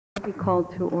Be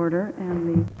called to order,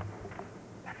 and the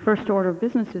first order of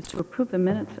business is to approve the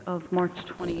minutes of March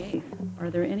 28th. Are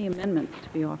there any amendments to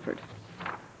be offered?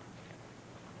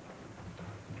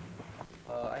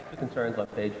 I have two concerns on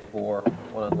page 4,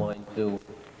 one on line 2,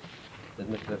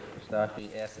 that Mr.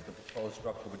 Pistachi asked if the proposed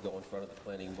structure would go in front of the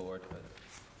planning board.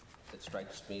 It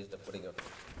strikes me as they're putting a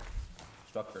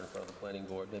structure in front of the planning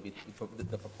board. Maybe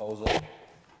the proposal.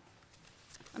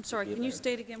 I'm sorry, can you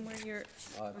state again where you're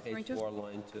referring Page to? 4,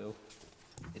 line 2.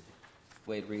 The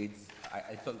way it reads,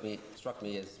 it struck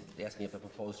me as asking if the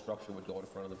proposed structure would go in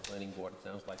front of the planning board. It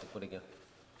sounds like they're putting a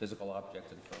physical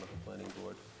object in front of the planning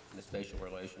board in a spatial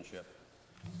relationship.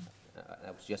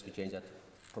 I would suggest we change that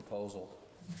to proposal.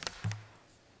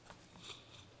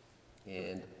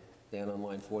 And down on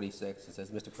line 46, it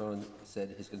says, Mr. Cronin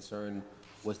said his concern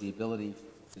was the ability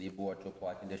for the board to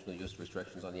apply conditional use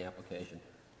restrictions on the application.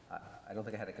 I don't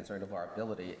think I had a concern of our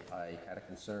ability. I had a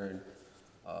concern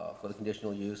for the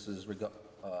conditional uses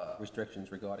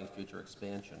restrictions regarding future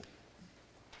expansion,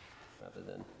 rather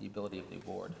than the ability of the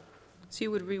board. So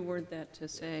you would reword that to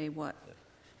say what?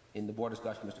 In the board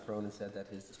discussion, Mr. Cronin said that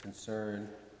his concern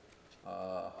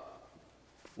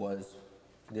was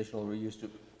conditional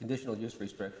use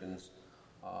restrictions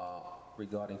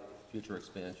regarding future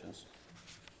expansions.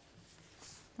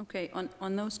 Okay,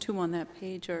 on those two on that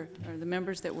page, are the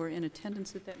members that were in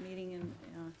attendance at that meeting and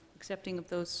accepting of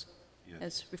those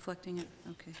as reflecting it?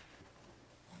 Okay.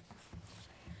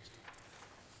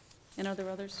 And are there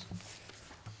others?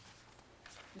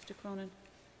 Mr. Cronin?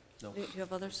 No. Do you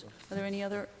have others? Are there any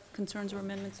other concerns or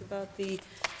amendments about the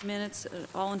minutes?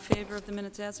 All in favor of the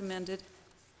minutes as amended?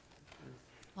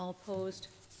 All opposed?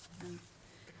 And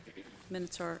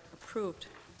minutes are approved.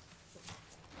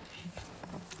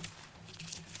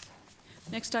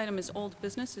 Next item is old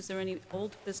business. Is there any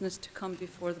old business to come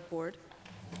before the board?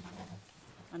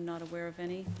 I'm not aware of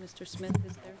any. Mr. Smith,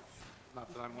 is there?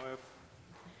 Not that I'm aware of.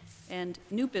 And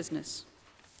new business.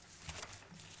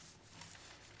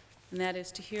 And that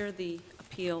is to hear the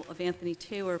appeal of Anthony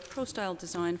Taylor, Pro-Style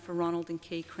Design for Ronald and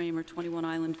Kay Kramer, 21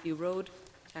 Island View Road,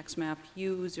 tax map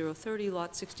U030,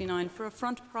 lot 69, for a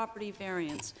front property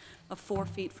variance of 4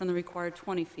 feet from the required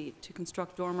 20 feet to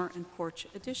construct dormer and porch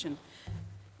addition.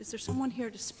 Is there someone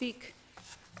here to speak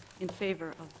in favor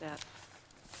of that?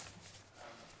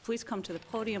 Please come to the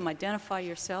podium, identify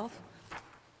yourself.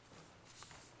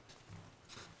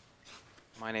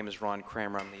 My name is Ron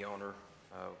Kramer. I'm the owner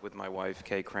with my wife,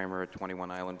 Kay Kramer, at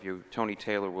 21 Island View. Tony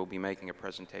Taylor will be making a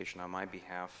presentation on my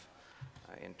behalf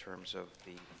in terms of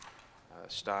the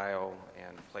style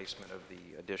and placement of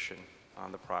the addition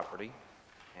on the property,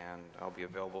 and I'll be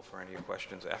available for any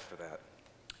questions after that.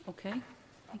 Okay.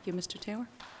 Thank you, Mr. Taylor.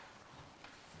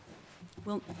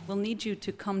 We'll need you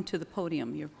to come to the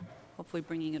podium. You're hopefully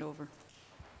bringing it over.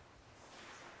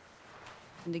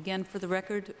 And again, for the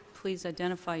record, please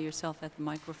identify yourself at the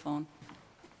microphone.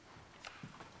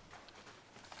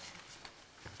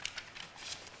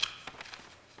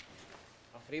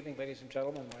 Good evening, ladies and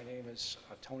gentlemen. My name is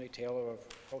Tony Taylor of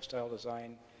Pro-Style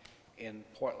Design in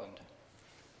Portland.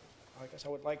 I guess I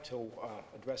would like to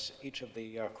address each of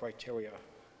the criteria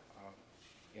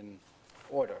in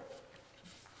order.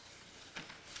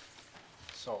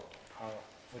 So,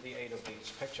 with the aid of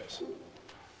these pictures.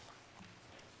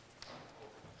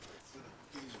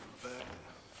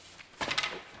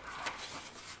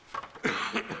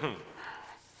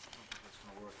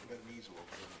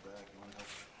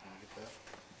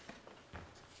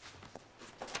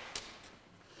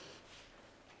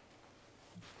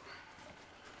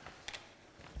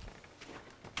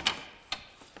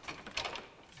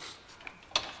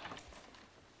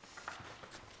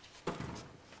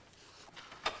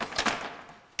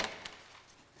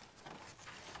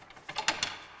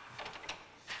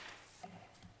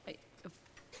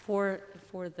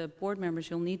 For the board members,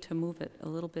 you'll need to move it a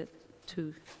little bit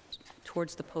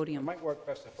towards the It podium. might work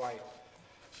best if I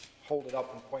hold it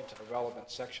up and point to the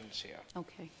relevant sections here.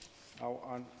 Okay. Now,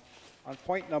 on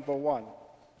point number 1,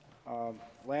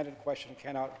 land in question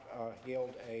cannot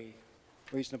yield a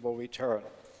reasonable return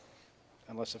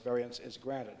unless a variance is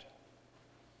granted.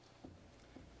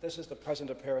 This is the present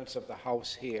appearance of the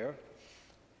house here,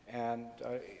 and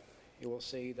you will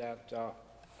see that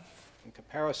in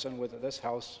comparison with this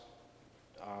house,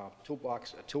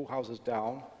 2 houses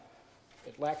down,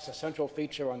 it lacks a central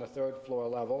feature on the 3rd floor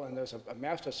level, and there's a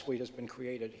master suite has been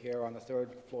created here on the 3rd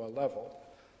floor level,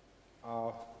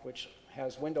 which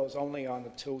has windows only on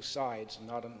the 2 sides,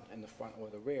 not in the front or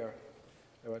the rear.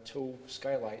 There are 2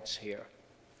 skylights here.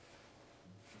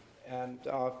 And,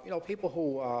 people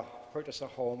who purchase a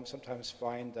home sometimes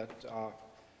find that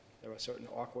there are certain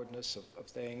awkwardness of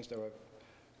things. There are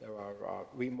There are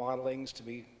remodelings to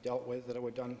be dealt with that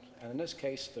were done. And in this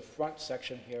case, the front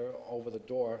section here over the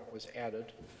door was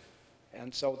added.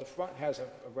 And so the front has a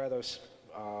rather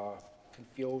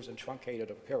confused and truncated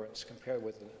appearance compared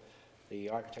with the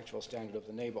architectural standard of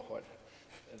the neighborhood.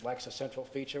 It lacks a central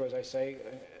feature, as I say.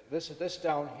 This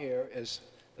down here is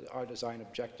our design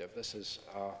objective. This is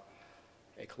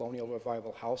a colonial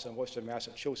revival house in Worcester,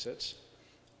 Massachusetts,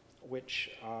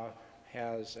 which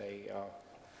has a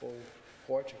full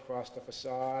porch across the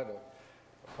facade,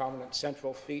 a prominent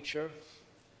central feature.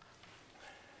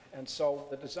 And so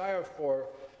the desire for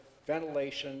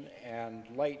ventilation and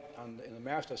light in the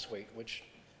master suite, which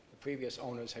the previous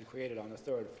owners had created on the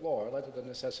third floor, led to the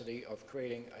necessity of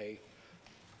creating a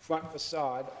front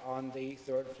facade on the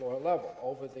third floor level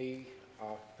over the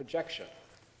projection.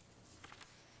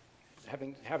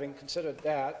 Having considered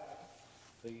that,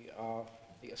 the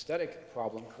aesthetic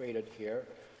problem created here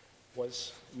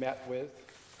was met with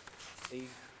the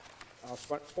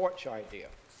front porch idea,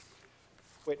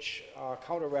 which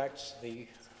counteracts the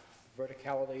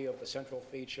verticality of the central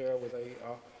feature with a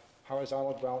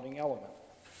horizontal grounding element.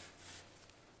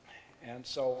 And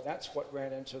so that's what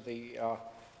ran into the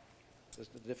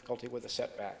difficulty with the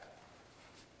setback.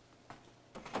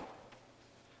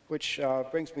 Which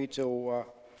brings me to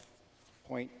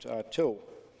point 2.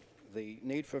 The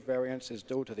need for variance is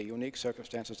due to the unique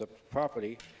circumstances of the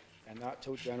property and not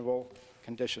to general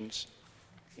conditions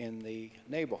in the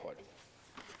neighborhood.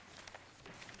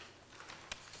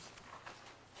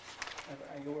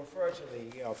 And you refer to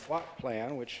the plot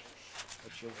plan, which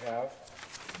you have.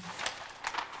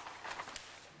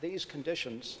 These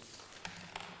conditions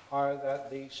are that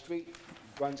the street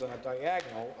runs on a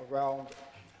diagonal around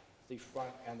the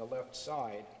front and the left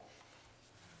side.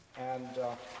 And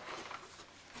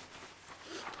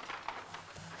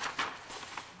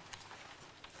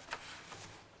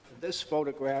this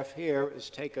photograph here is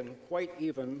taken quite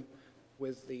even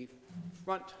with the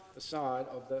front facade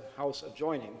of the house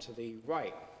adjoining to the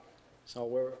right. So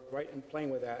we're right in plane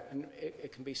with that. And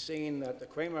it can be seen that the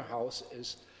Kramer house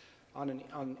is,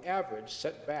 on average,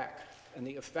 set back. And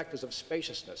the effect is of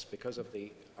spaciousness because of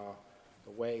the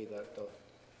way that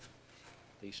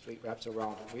the street wraps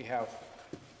around it. We have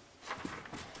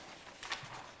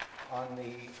on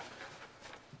the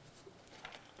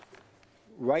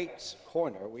right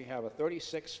corner, we have a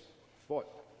 36-foot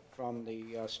from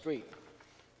the street,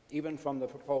 even from the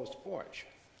proposed porch.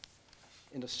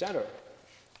 In the center,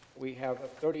 we have a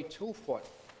 32-foot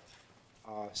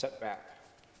setback,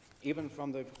 even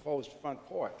from the proposed front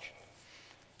porch.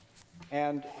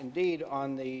 And indeed,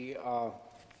 on the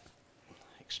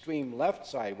extreme left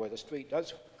side, where the street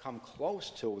does come close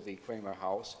to the Kramer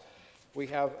house, we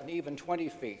have an even 20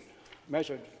 feet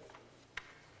measured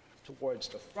towards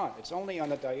the front. It's only on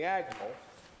the diagonal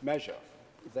measure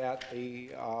that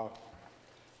it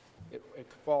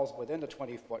falls within the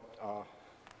 20-foot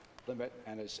limit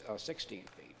and is 16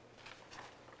 feet.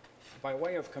 By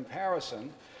way of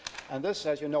comparison, and this,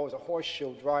 as you know, is a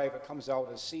horseshoe drive. It comes out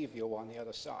as sea view on the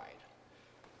other side.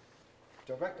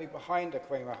 Directly behind the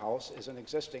Kramer house is an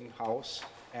existing house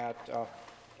at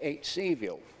 8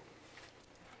 Seaview.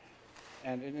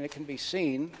 And it can be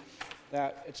seen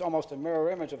that it's almost a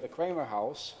mirror image of the Kramer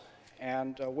house,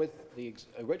 and with the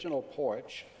original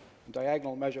porch, the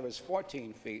diagonal measure is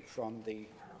 14 feet from the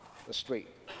street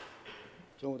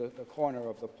to the corner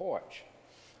of the porch.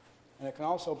 And it can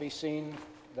also be seen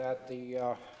that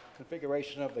the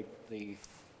configuration of the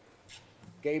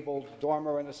gabled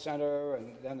dormer in the center,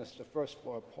 and then it's the first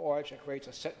floor porch. It creates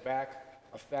a setback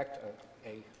effect,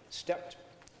 a stepped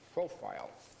profile.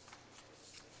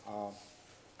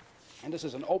 And this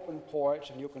is an open porch,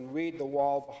 and you can read the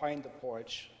wall behind the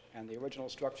porch, and the original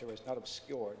structure is not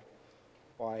obscured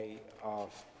by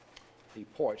the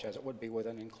porch, as it would be with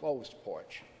an enclosed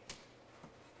porch.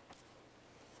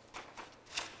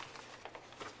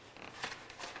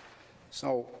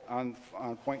 So on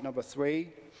point number 3,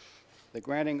 the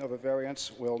granting of a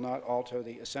variance will not alter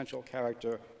the essential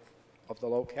character of the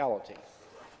locality.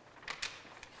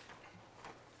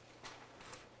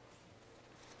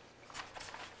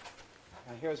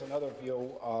 And here's another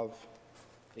view of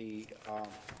the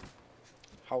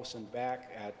house and back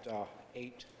at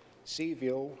 8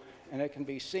 Seaview, and it can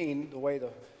be seen the way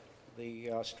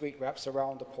the street wraps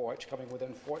around the porch, coming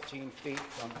within 14 feet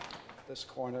from this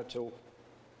corner to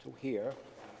here,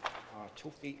 2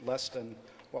 feet less than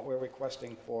what we're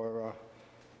requesting for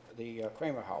the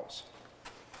Kramer house.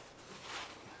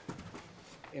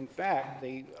 In fact,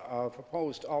 the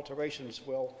proposed alterations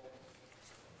will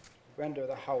render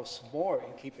the house more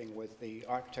in keeping with the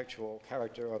architectural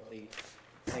character of the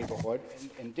neighborhood.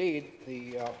 Indeed,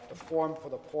 the form for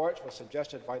the porch was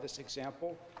suggested by this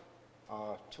example.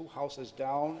 2 houses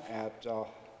down at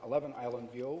 11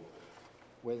 Island View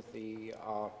with the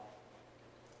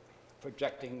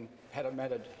projecting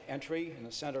pedimented entry in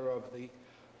the center of the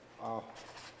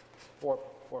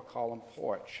four-column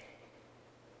porch.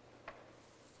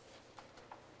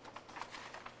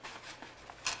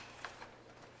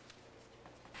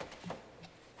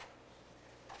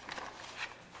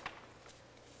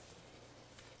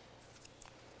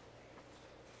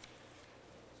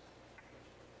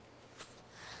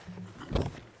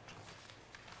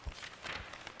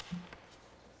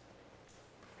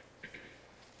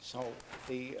 So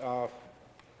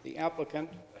the applicant,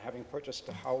 having purchased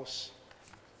the house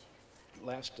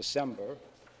last December,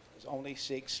 only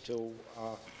seeks to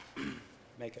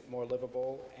make it more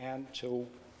livable and to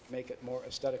make it more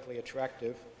aesthetically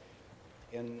attractive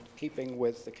in keeping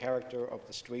with the character of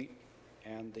the street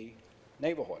and the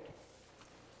neighborhood.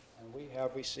 And we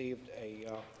have received a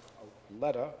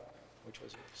letter which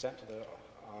was sent to the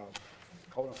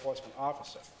code enforcement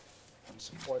officer in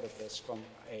support of this from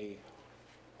a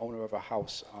owner of a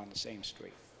house on the same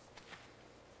street.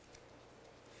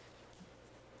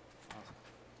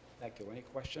 Thank you. Any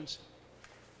questions?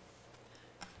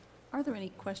 Are there any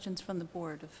questions from the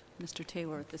board of Mr.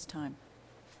 Taylor at this time?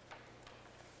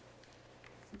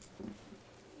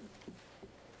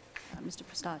 Mr.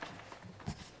 Prasad.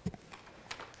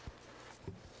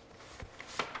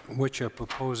 What you're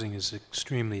proposing is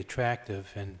extremely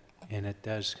attractive, and it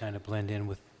does kind of blend in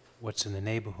with what's in the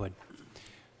neighborhood.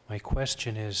 My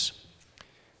question is,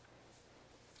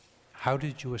 how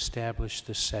did you establish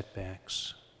the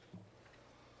setbacks?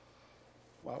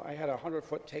 Well, I had a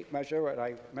 100-foot tape measure, and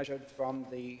I measured from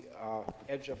the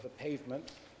edge of the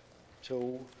pavement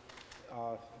to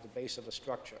the base of the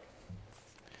structure.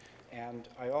 And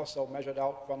I also measured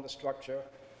out from the structure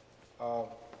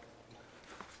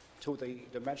to the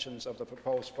dimensions of the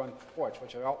proposed front porch,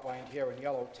 which are outlined here in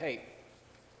yellow tape.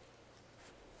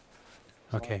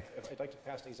 So Okay. I'd like to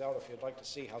pass these out if you'd like to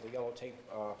see how the yellow tape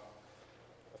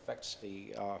affects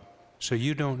the... So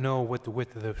you don't know what the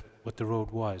width of what the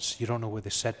road was? You don't know where the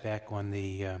setback on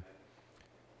the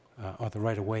or the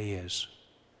right-of-way is?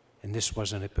 And this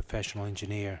wasn't a professional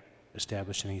engineer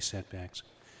establishing any setbacks?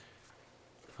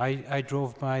 I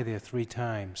drove by there 3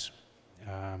 times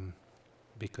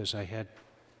because I had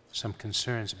some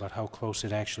concerns about how close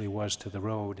it actually was to the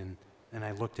road, and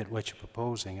I looked at what you're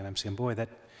proposing, and I'm saying, boy, it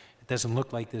doesn't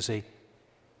look like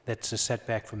that's a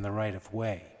setback from the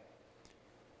right-of-way.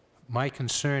 My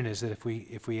concern is that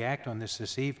if we act on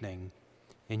this evening,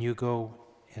 and you go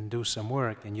and do some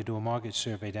work, and you do a mortgage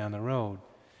survey down the road,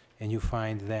 and you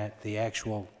find that the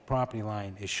actual property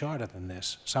line is shorter than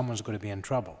this, someone's going to be in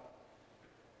trouble.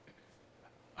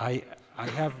 I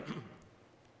have,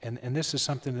 and this is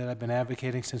something that I've been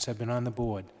advocating since I've been on the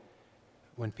board.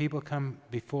 When people come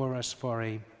before us for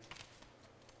a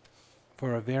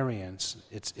variance,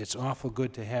 it's awful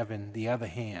good to have in the other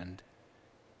hand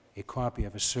a copy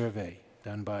of a survey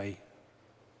done by,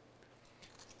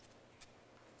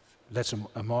 that's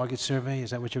a mortgage survey?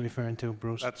 Is that what you're referring to,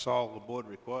 Bruce? That's all the board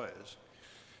requires,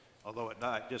 although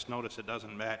I just noticed it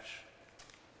doesn't match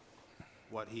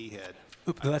what he had.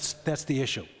 Oop, that's the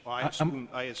issue. Well,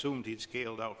 I assumed he'd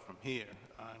scaled out from here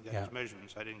and got his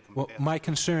measurements. I didn't compare. Well, my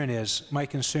concern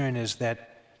is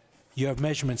that your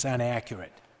measurements aren't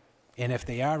accurate. And if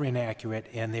they are inaccurate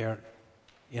and they're,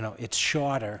 it's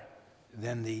shorter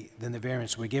than the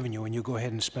variance we're giving you, and you go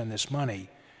ahead and spend this money,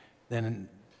 then,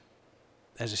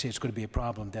 as I say, it's going to be a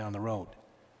problem down the road.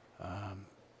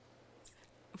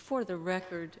 For the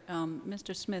record,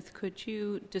 Mr. Smith, could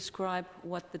you describe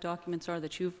what the documents are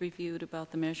that you've reviewed about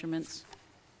the measurements?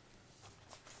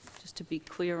 Just to be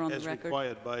clear on the As record.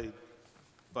 required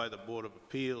by the Board of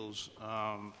Appeals,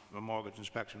 the mortgage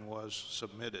inspection was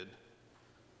submitted.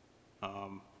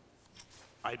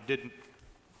 I didn't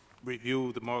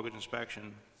review the mortgage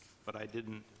inspection, but I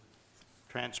didn't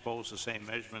transpose the same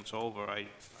measurements over. I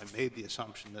made the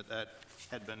assumption that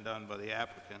had been done by the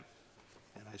applicant,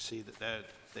 and I see that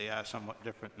they are somewhat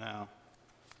different now.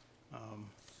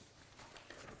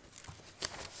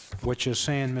 What you're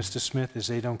saying, Mr. Smith, is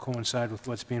they don't coincide with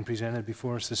what's being presented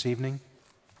before us this evening?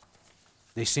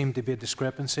 They seem to be a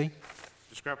discrepancy?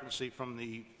 Discrepancy from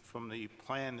the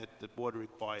plan that the board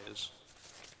requires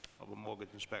of a mortgage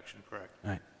inspection, correct?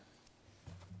 All right.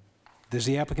 Does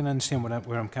the applicant understand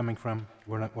where I'm coming from,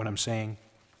 what I'm saying?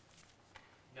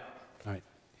 No. All right.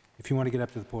 If you want to get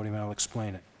up to the podium, I'll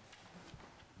explain it.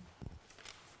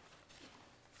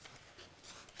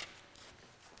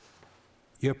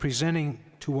 You're presenting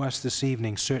to us this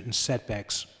evening certain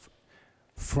setbacks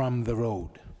from the road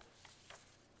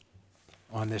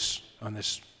on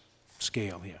this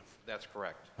scale here. That's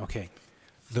correct. Okay.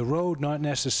 The road is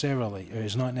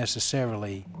not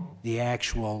necessarily the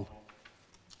actual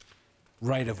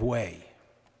right-of-way.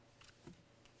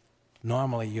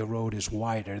 Normally, your road is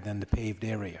wider than the paved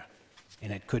area,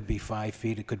 and it could be 5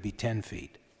 feet, it could be 10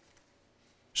 feet.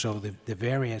 So the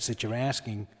variance that you're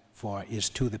asking for is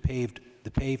to the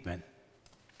pavement,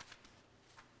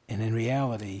 and in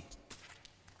reality,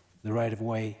 the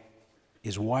right-of-way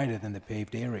is wider than the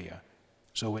paved area.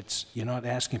 So you're not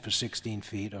asking for 16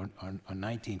 feet or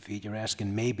 19 feet, you're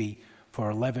asking maybe for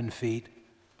 11 feet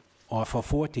or for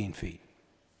 14 feet.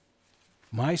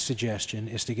 My suggestion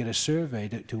is to get a survey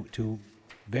to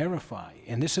verify,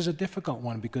 and this is a difficult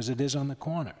one because it is on the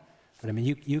corner. But I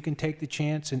mean, you can take the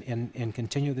chance and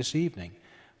continue this evening,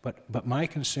 but my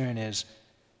concern is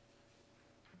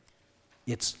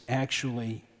it's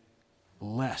actually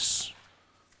less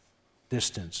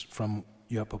distance from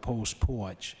your proposed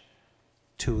porch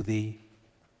to the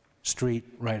street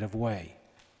right-of-way.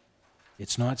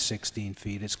 It's not 16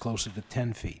 feet, it's closer to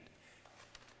 10 feet.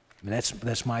 I mean,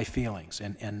 that's my feelings,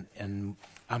 and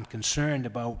I'm concerned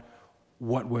about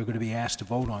what we're going to be asked to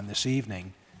vote on this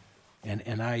evening,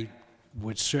 and I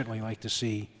would certainly like to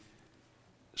see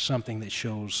something that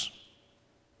shows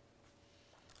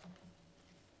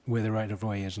where the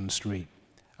right-of-way is in the street.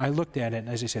 I looked at it,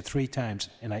 as I said, 3 times,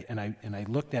 and I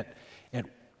looked at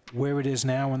where it is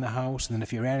now in the house, and then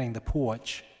if you're adding the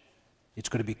porch, it's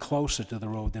going to be closer to the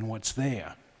road than what's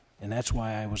there. And that's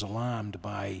why I was alarmed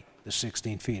by the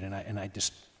 16 feet, and I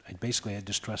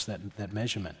distrust that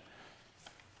measurement.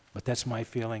 But that's my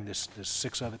feeling. There's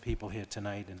 6 other people here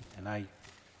tonight, and I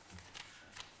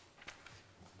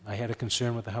had a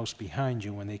concern with the house behind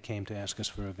you when they came to ask us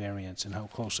for a variance and how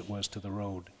close it was to the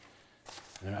road.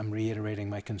 And I'm reiterating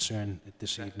my concern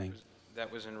this evening. That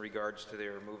was in regards to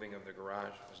their moving of the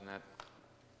garage, wasn't that?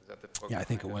 Is that the focus? Yeah, I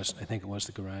think it was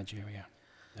the garage area.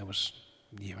 That was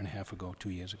a year and a half ago, 2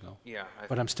 years ago. Yeah.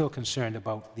 But I'm still concerned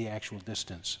about the actual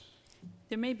distance.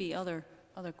 There may be other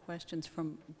questions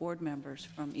from board members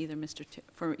from either Mr.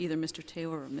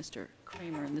 Taylor or Mr.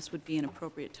 Kramer, and this would be an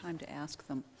appropriate time to ask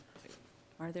them.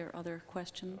 Are there other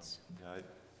questions? Yeah,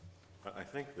 I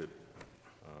think that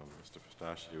Mr.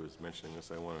 Pistachio was mentioning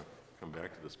this. I want to come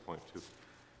back to this point, too.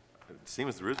 It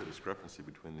seems there is a discrepancy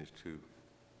between these 2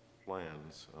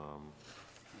 plans,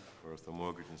 whereas the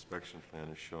mortgage inspection plan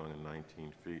is showing a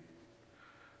 19 feet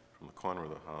from the corner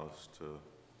of the house to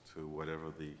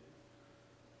whatever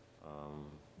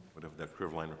that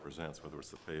curved line represents, whether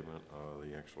it's the pavement or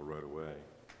the actual right-of-way.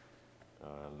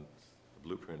 And the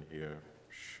blueprint here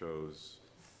shows,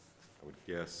 I would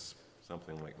guess,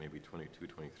 something like maybe 22,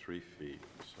 23 feet.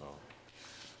 So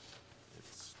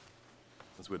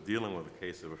since we're dealing with a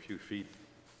case of a few feet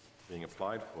being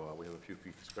applied for, we have a few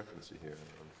feet discrepancy here.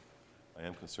 And I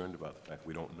am concerned about the fact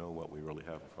we don't know what we really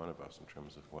have in front of us in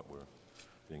terms of what we're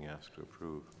being asked to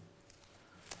approve.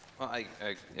 Well,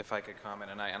 if I could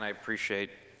comment, and I appreciate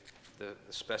the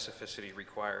specificity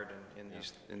required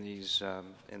in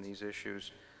these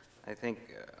issues. I think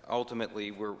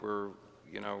ultimately we're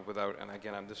without, and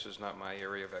again, this is not my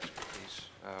area of expertise.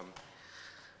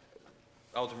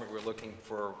 Ultimately, we're looking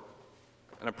for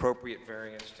an appropriate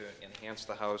variance to enhance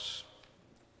the house,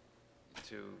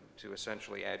 to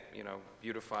essentially add,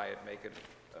 beautify it, make it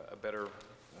a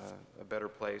better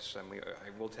place. And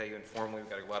I will tell you informally, we've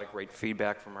got a lot of great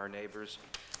feedback from our neighbors.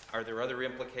 Are there other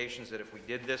implications that if we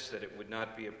did this, that it would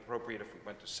not be appropriate if we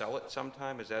went to sell it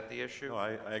sometime? Is that the issue? No,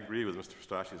 I agree with Mr.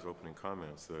 Pistachio's opening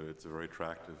comments that it's a very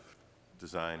attractive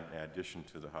design addition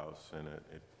to the house, and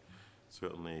it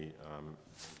certainly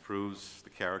improves the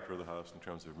character of the house in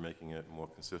terms of making it more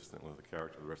consistent with the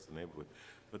character of the rest of the neighborhood.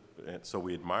 So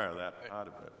we admire that part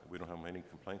of it. We don't have any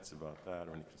complaints about that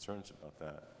or any concerns about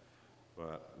that.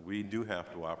 But we do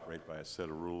have to operate by a set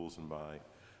of rules and by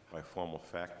formal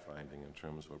fact-finding in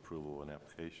terms of approval of an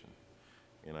application.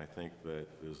 And I think that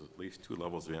there's at least 2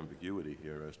 levels of ambiguity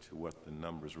here as to what the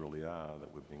numbers really are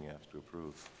that we're being asked to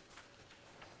approve.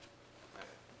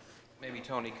 Maybe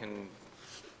Tony can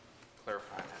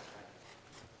clarify that.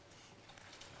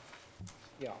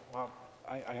 Yeah, well,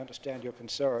 I understand your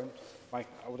concern. I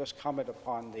will just comment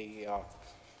upon the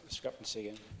discrepancy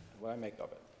and what I make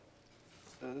of it.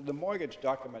 The mortgage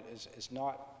document is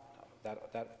not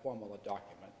that formal a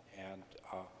document, and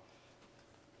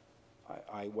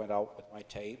I went out with my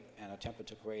tape and attempted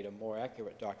to create a more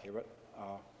accurate document.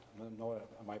 Nor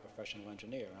am I a professional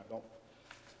engineer, and I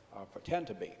don't pretend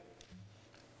to be.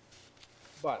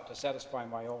 But to satisfy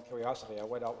my own curiosity, I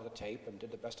went out with a tape and did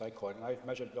the best I could, and I've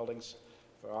measured buildings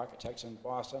for architects in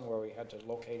Boston, where we had to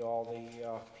locate all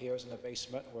the piers in the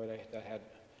basement where that had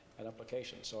an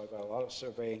implication. So I've got a lot of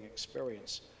surveying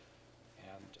experience,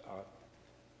 and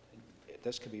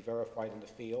this could be verified in the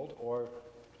field, or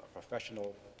a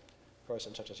professional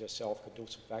person such as yourself could do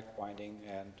some fact-finding.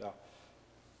 And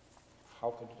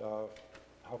how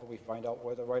could we find out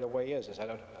where the right-of-way is? Is that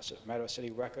a matter of city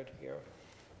record here?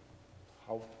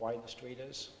 How wide the street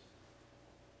is?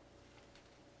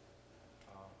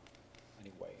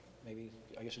 Anyway, maybe,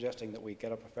 are you suggesting that we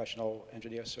get a professional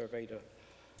engineer survey to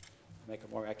make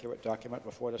a more accurate document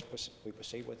before we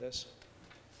proceed with this?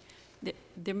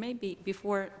 There may be,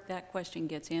 before that question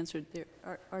gets answered,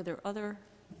 are there other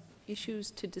issues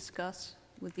to discuss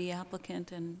with the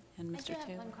applicant and Mr. Taylor? I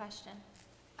do have one question.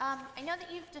 I know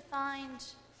that you've defined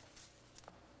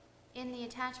in the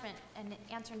attachment in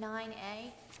answer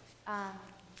 9A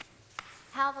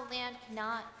how the land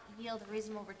cannot yield a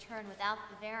reasonable return without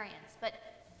the variance. But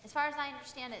as far as I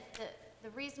understand it, the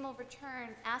reasonable return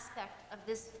aspect of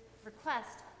this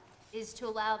request is to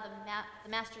allow the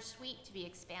master suite to be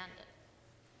expanded.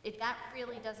 If that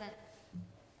really doesn't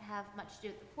have much to do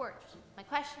with the porch. My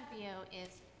question for you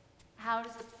is, how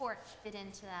does the porch fit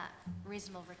into that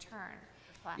reasonable return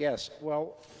request? Yes,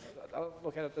 well, I'll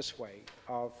look at it this way.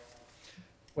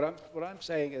 What I'm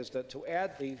saying is that to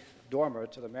add the dormer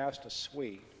to the master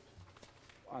suite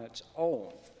on its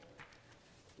own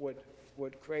would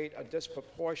create a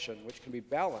disproportion which can be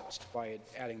balanced by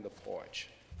adding the porch.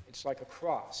 It's like a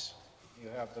cross. You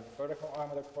have the vertical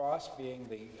arm of the cross being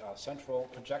the central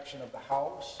projection of the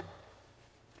house,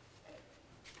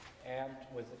 and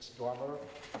with its dormer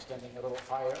extending a little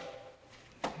higher.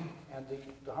 And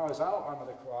the horizontal arm of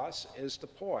the cross is the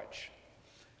porch.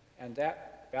 And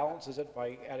that balances it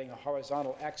by adding a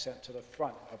horizontal accent to the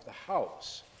front of the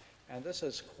house. And this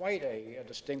is quite a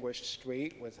distinguished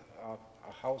street with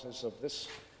houses of this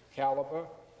caliber.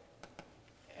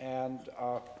 And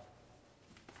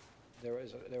there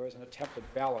is an attempted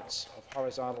balance of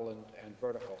horizontal and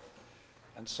vertical.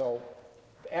 And so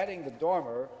adding the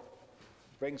dormer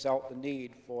brings out the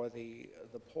need for the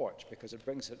porch, because it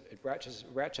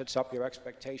ratchets up your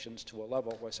expectations to a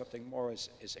level where something more is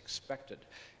expected.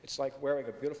 It's like wearing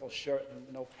a beautiful shirt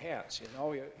and no pants, you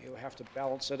know? You have to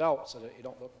balance it out so that you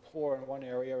don't look poor in one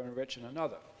area and rich in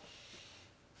another,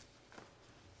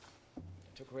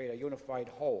 to create a unified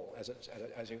whole,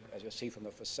 as you see from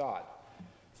the facade.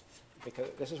 Because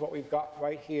this is what we've got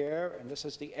right here, and this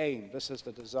is the aim. This is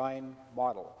the design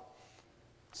model.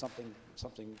 Something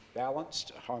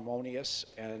balanced, harmonious,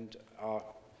 and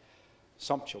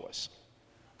sumptuous.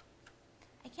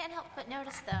 I can't help but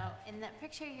notice, though, in that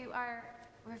picture you are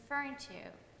referring to,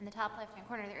 in the top left-hand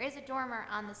corner, there is a dormer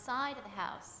on the side of the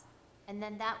house, and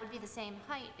then that would be the same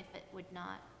height if it would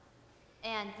not.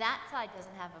 And that side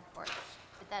doesn't have a porch,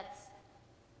 but that's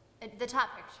the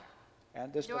top picture.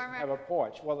 And this doesn't have a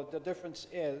porch. Well, the difference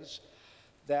is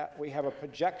that we have a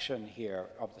projection here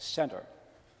of the center.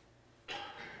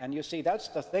 And you see, that's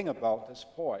the thing about this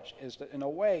porch, is that in a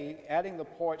way, adding the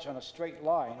porch on a straight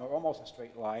line, or almost a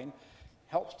straight line,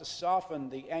 helps to soften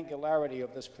the angularity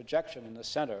of this projection in the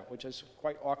center, which is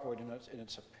quite awkward in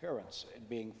its appearance, it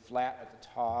being flat at the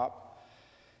top.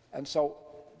 And so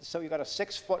you've got a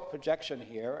 6-foot projection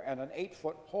here and an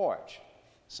 8-foot porch.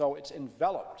 So it's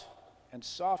enveloped and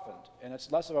softened, and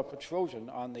it's less of a protrusion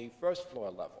on the first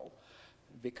floor level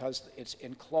because it's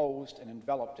enclosed and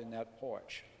enveloped in that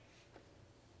porch.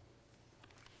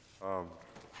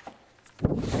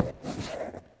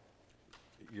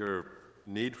 Your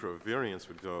need for a variance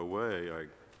would go away, at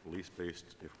least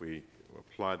based if we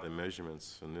applied the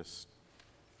measurements in this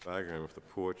diagram. If the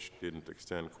porch didn't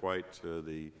extend quite to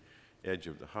the edge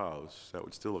of the house, that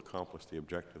would still accomplish the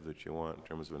objective that you want in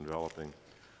terms of enveloping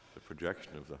the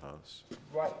projection of the house.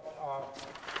 Right.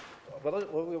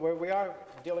 But we are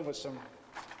dealing with some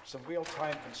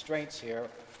real-time constraints here,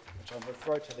 which I'll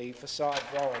refer to the facade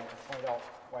drawing to point out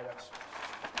why that's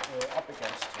what we're up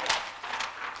against here.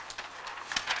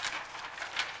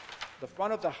 The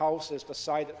front of the house is the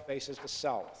side that faces the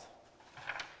south.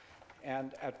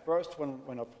 And at first,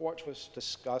 when a porch was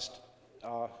discussed,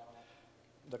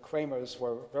 the Kramers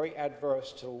were very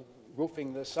adverse to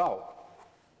roofing this out,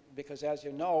 because as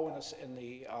you know, in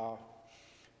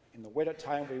the winter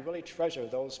time, we really treasure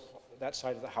that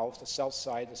side of the house, the south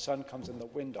side. The sun comes in the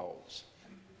windows.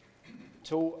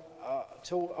 To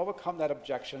overcome that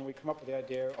objection, we come up with the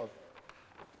idea of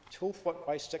 2-foot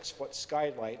by 6-foot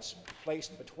skylights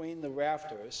placed between the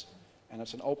rafters, and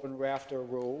it's an open rafter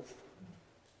roof,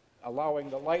 allowing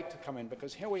the light to come in,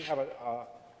 because here we have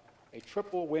a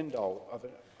triple window of a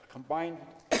combined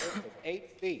width of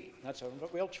 8 feet. That's a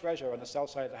real treasure on the south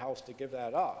side of the house to give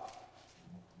that up.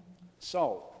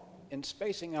 So, in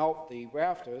spacing out the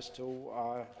rafters to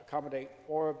accommodate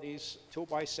 4 of these 2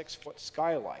 by 6 foot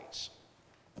skylights,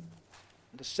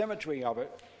 the symmetry of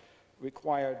it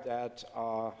required that,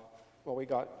 well, we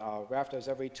got rafters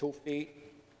every 2 feet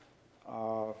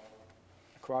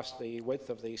across the width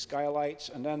of the skylights,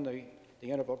 and then the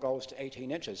interval goes to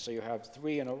 18 inches. So you have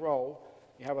 3 in a row.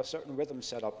 You have a certain rhythm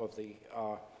setup of the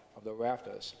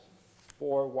rafters.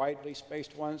 4 widely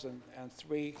spaced ones and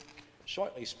 3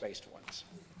 shortly spaced ones.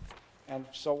 And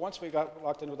so once we got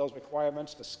locked into those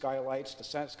requirements, the skylights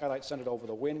centered over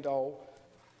the window,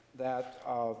 that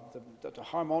the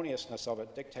harmoniousness of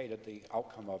it dictated the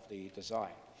outcome of the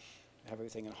design. Have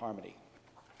everything in harmony.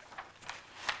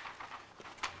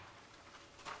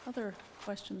 Other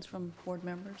questions from board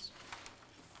members?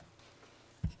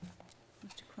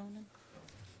 Mr. Cronin?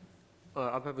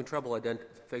 I'm having trouble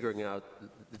figuring out,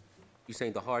 you're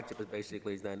saying the hardship is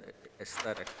basically then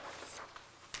aesthetic.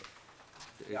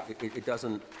 Yeah. It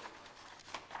doesn't,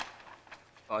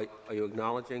 are you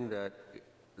acknowledging that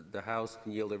the house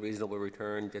can yield a reasonable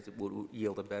return, just it would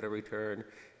yield a better return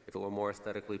if it were more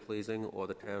aesthetically pleasing, or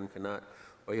the town cannot?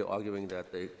 Or are you arguing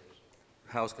that the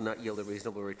house cannot yield a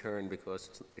reasonable return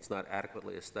because it's not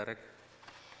adequately aesthetic?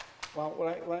 Well,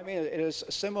 what I mean, it is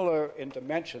similar in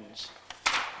dimensions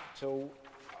to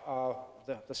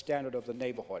the standard of the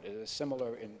neighborhood. It is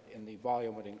similar in the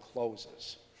volume it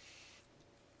encloses.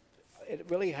 It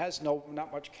really has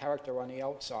not much character on the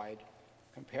outside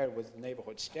compared with the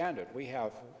neighborhood standard. We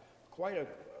have quite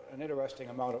an interesting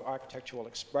amount of architectural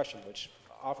expression, which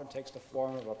often takes the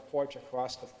form of a porch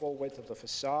across the full width of the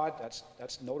facade.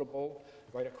 That's notable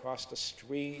right across the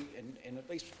street. And at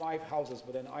least 5 houses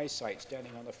within eyesight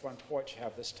standing on the front porch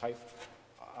have this type.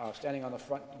 Standing on the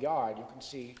front yard, you can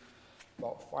see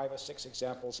about 5 or 6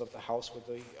 examples of the house with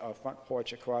the front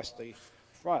porch across the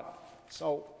front.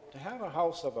 So to have a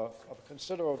house of a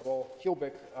considerable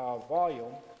cubic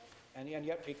volume and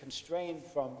yet be constrained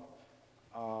from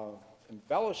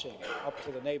embellishing it up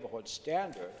to the neighborhood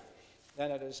standard,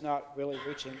 then it is not really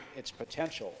reaching its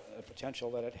potential, the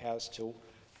potential that it has to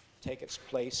take its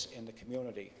place in the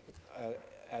community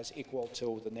as equal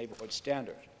to the neighborhood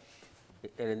standard.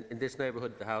 And in this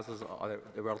neighborhood, the houses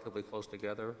they're relatively close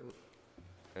together,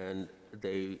 and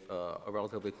they are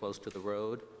relatively close to the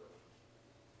road.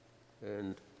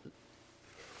 And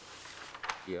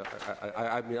yeah,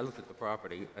 I mean, I looked at the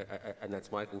property, and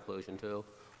that's my conclusion too.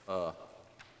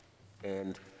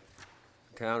 And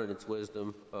the town, in its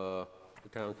wisdom, the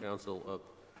town council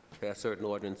passed certain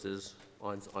ordinances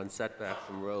on setback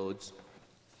from roads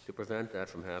to prevent that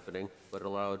from happening, but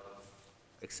allowed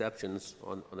exceptions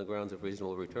on the grounds of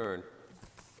reasonable return.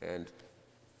 And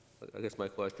I guess my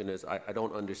question is, I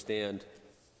don't understand.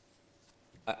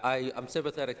 I'm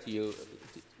sympathetic to you,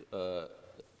 to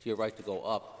your right to go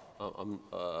up.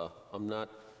 I'm not.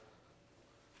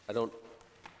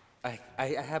 I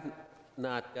have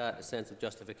not got a sense of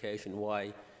justification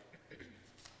why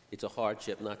it's a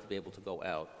hardship not to be able to go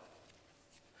out.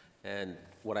 And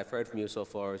what I've heard from you so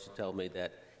far is to tell me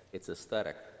that it's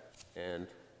aesthetic, and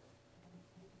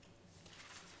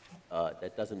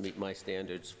that doesn't meet my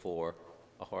standards for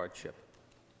a hardship.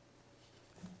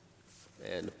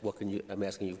 And what can you, I'm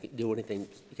asking you, do anything,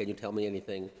 can you tell me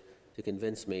anything to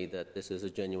convince me that this is a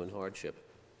genuine hardship?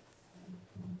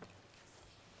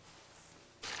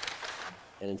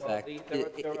 And in fact,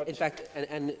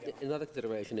 another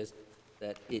consideration is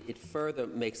that it further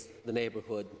makes the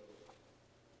neighborhood,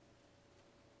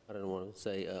 I don't want to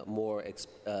say more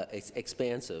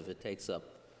expansive. It takes up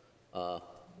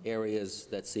areas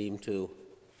that seem to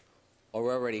are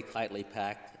already tightly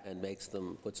packed and makes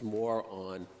them, puts more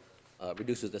on,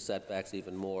 reduces the setbacks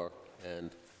even more,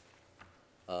 and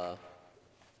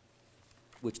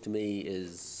which to me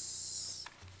is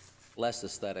less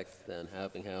aesthetic than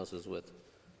having houses with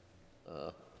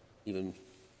even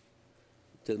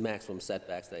to the maximum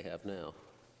setbacks they have now.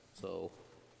 So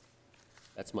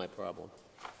that's my problem.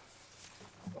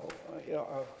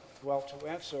 Well, well, to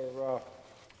answer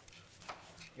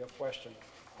your question,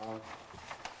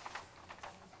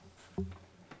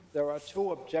 there are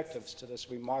 2 objectives to this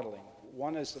remodeling.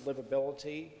 One is the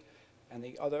livability, and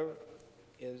the other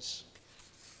is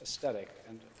aesthetic.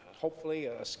 And hopefully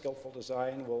a skillful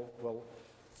design will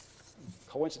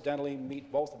coincidentally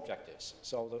meet both objectives.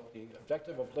 So the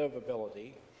objective of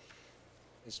livability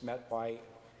is met by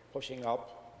pushing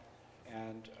up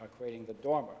and creating the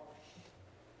dormer.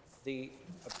 The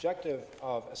objective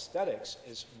of aesthetics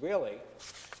is really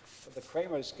the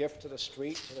Kramer's gift to the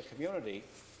street, to the community.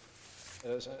 It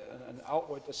is an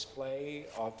outward display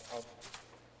of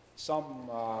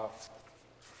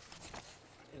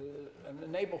and the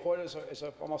neighborhood is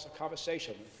almost a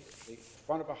conversation. The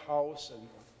front of a house and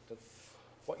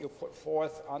what you put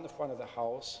forth on the front of the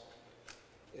house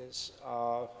is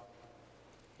the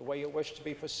way you wish to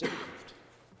be perceived.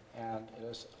 And it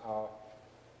is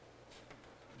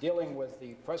dealing with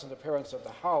the present appearance of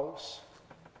the house,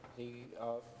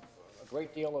 a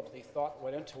great deal of the thought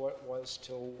went into it was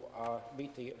to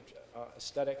meet the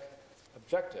aesthetic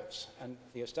objectives. And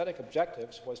the aesthetic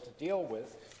objectives was to deal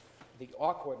with the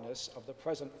awkwardness of the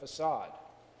present facade,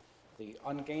 the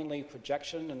ungainly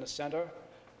projection in the center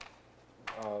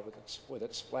with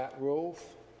its flat roof,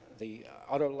 the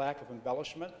utter lack of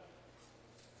embellishment,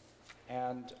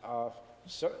 and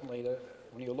certainly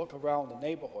when you look around the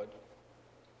neighborhood,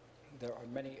 there are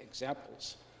many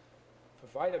examples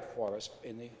provided for us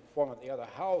in the form of the other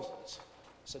houses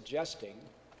suggesting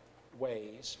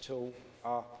ways to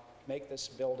make this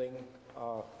building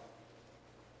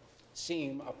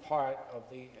seem a part of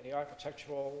the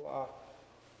architectural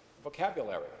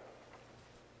vocabulary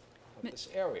of this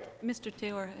area. Mr.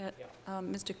 Taylor,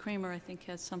 Mr. Kramer, I think,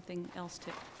 has something else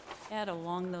to add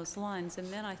along those lines.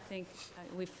 And then I think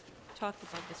we've talked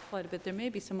about this quite a bit. There may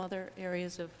be some other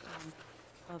areas of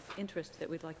interest that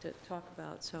we'd like to talk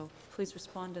about. So please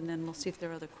respond, and then we'll see if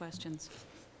there are other questions.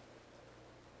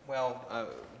 Well,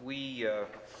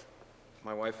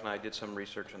 my wife and I did some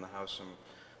research on the house, and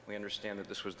we understand that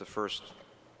this was the first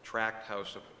tract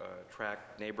house,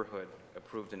 tract neighborhood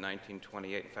approved in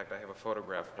 1928. In fact, I have a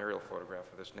photograph, an aerial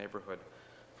photograph of this neighborhood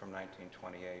from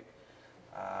 1928.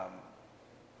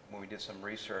 When we did some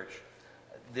research,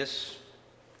 this,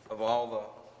 of all the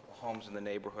homes in the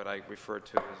neighborhood I refer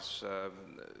to as,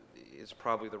 is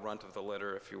probably the runt of the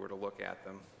litter if you were to look at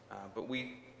them. But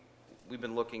we've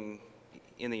been looking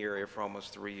in the area for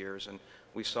almost 3 years, and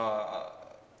we saw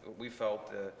we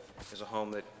felt is a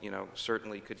home that,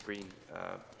 certainly could be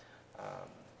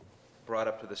brought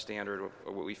up to the standard,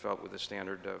 or what we felt with the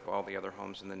standard of all the other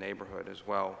homes in the neighborhood as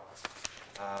well.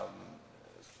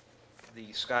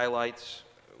 The skylights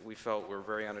we felt were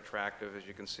very unattractive, as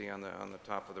you can see on the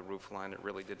top of the roof line. It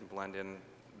really didn't blend in.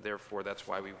 Therefore, that's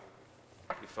why we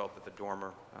felt that the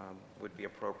dormer would be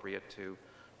appropriate to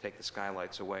take the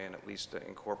skylights away and at least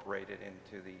incorporate it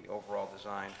into the overall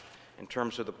design. In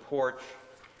terms of the porch,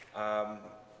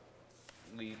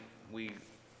 we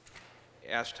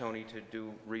asked Tony to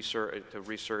do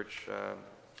research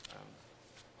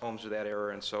homes of that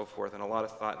era and so forth, and a lot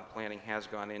of thought and planning has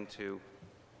gone into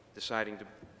deciding to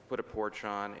put a porch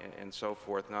on and so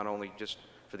forth, not only just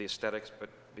for the aesthetics, but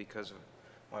because of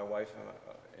my wife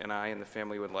and I and the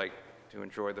family would like to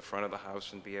enjoy the front of the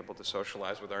house and be able to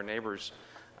socialize with our neighbors.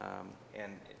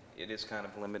 And it is kind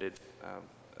of limited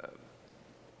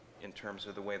in terms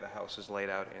of the way the house is laid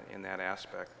out in that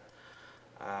aspect.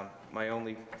 My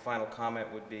only final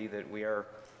comment would be that we are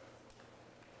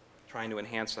trying to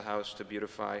enhance the house to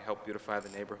help beautify the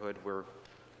neighborhood. We're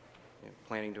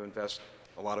planning to invest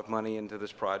a lot of money into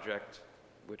this project,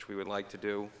 which we would like to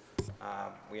do.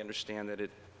 We understand that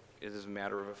it is a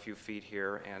matter of a few feet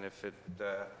here, and if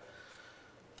the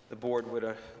board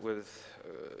would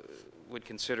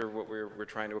consider what we're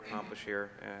trying to accomplish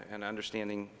here, and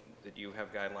understanding that you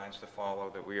have guidelines to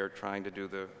follow, that we are trying to do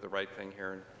the right thing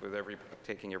here, with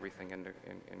taking everything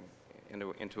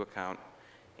into account.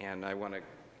 And I want to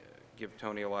give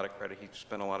Tony a lot of credit. He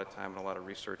spent a lot of time and a lot of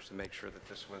research to make sure that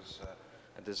this was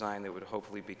a design that would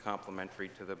hopefully be complementary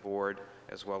to the board,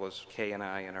 as well as Kay and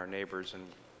I and our neighbors. And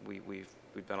we've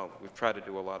tried to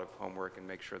do a lot of homework and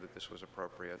make sure that this was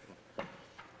appropriate.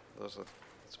 That's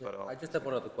about all. I just have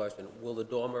one other question. Will the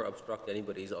dormer obstruct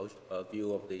anybody's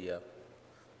view of the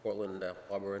Portland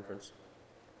Harbor entrance?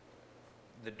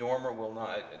 The dormer will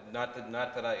not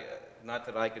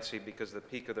that I could see, because the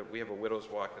peak of we have a widow's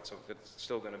walk it's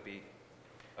still going to be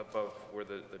above where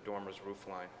the dormer's roof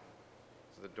line.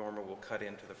 So the dormer will cut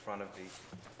into the front of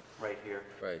right here.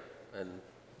 Right, and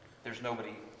there's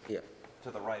nobody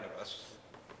to the right of us.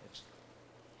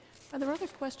 Are there other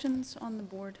questions on the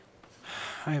board?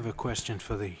 I have a question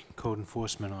for the code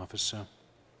enforcement officer.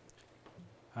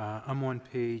 I'm on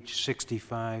page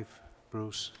 65,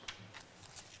 Bruce.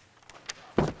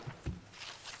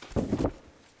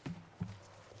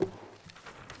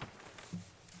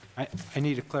 I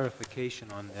need a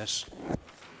clarification on this.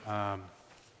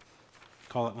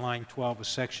 Call it line 12 of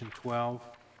section 12.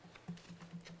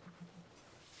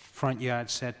 Front yard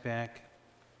setback.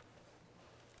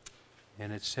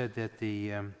 And it said that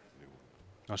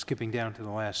skipping down to the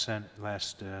last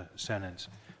sentence,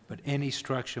 but any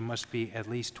structure must be at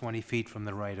least 20 feet from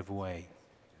the right-of-way.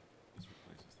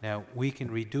 Now, we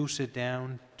can reduce it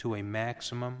down to a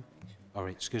maximum All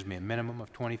right, excuse me, a minimum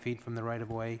of 20 feet from the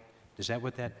right-of-way? Is that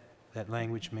what that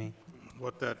language mean?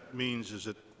 What that means is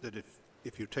that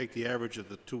if you take the average of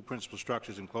the two principal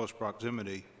structures in close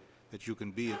proximity, that you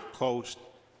can be as close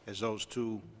as those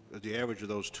two, as the average of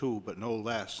those two, but no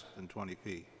less than 20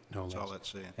 feet. No That's less. all that's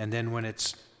saying. And then when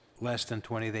it's less than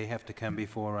 20, they have to come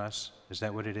before us? Is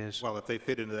that what it is? Well, if they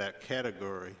fit into that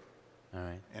category All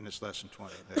right, and it's less than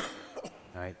 20, then all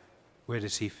right. Where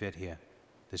does he fit here?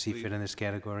 Does he fit in this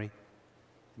category?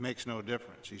 it makes no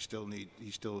difference. He still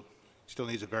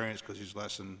needs a variance because he's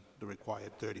less than the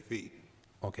required 30 feet.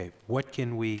 Okay, what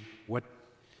can we, 30 feet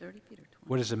or 20?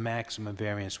 what is the maximum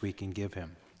variance we can give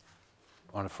him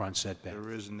on a front setback?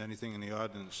 There isn't anything in the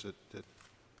ordinance that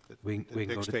We can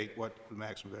go to- dictate what the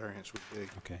maximum variance would be.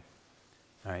 Okay.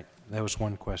 All right, that was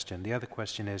one question. The other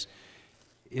question is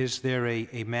there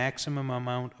a maximum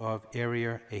amount of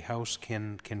area a house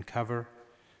can cover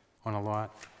on a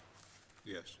lot?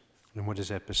 Yes. And what is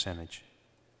that percentage?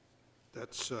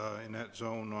 That's, in that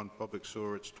zone on public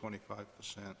sewer, it's 25%.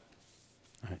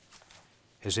 All right.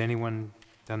 Has anyone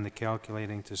done the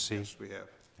calculating to see? Yes, we have.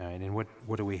 All right, and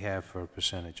what do we have for a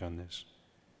percentage on this?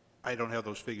 I don't have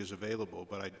those figures available,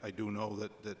 but I do know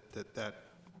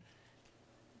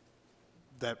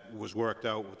that was worked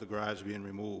out with the garage being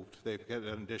removed. They've got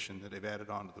an addition that they've added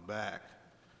onto the back.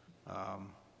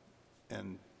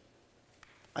 And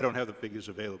I don't have the figures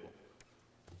available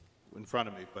in front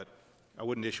of me, but I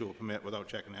wouldn't issue a permit without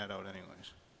checking that out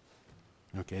anyways.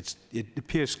 Okay, it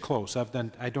appears close.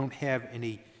 I don't have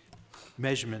any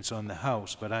measurements on the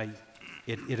house, but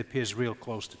it appears real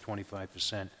close to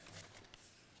 25%.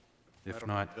 If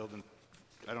not,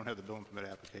 I don't have the building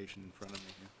permit application in front of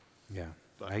me here. yeah.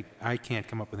 I can't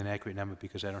come up with an accurate number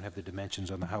because I don't have the dimensions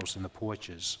on the house and the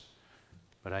porches.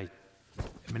 But I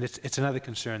mean, it's another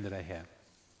concern that I have.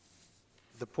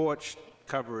 The porch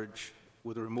coverage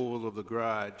with the removal of the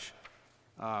garage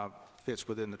fits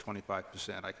within the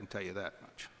 25%, I can tell you that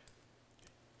much.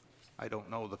 I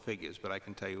don't know the figures, but I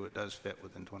can tell you it does fit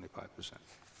within 25%.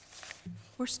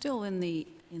 We're still in the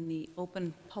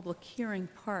open public hearing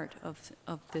part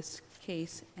of this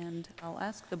case, and I'll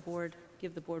ask the board,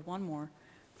 give the board one more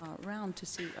round to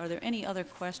see, are there any other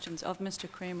questions of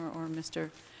Mr. Kramer or Mr.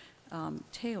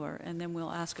 Taylor? And then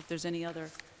we'll ask if there's any other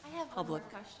I have one more public.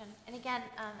 question. And again,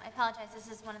 I apologize, this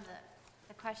is one of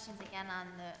the questions again on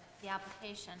the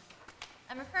application.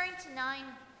 I'm referring to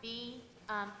 9B.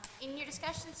 In your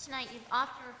discussions tonight, you've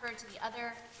often referred to the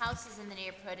other houses in the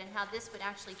neighborhood and how this would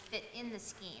actually fit in the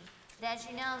scheme. But as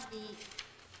you know, the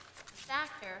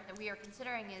factor that we are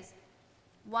considering is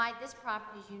why this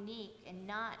property is unique and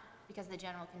not because of the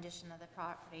general condition of the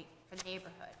property for the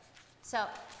neighborhood. So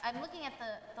I'm looking at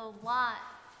the lot,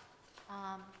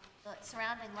 the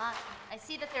surrounding lot. I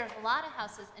see that there's a lot of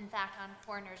houses, in fact, on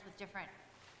corners with different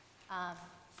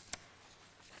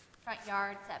front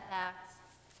yard setbacks.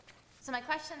 So my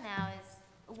question now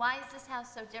is, why is this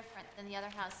house so different than the other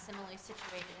house similarly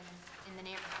situated in the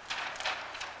neighborhood?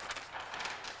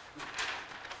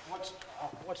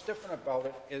 What's different about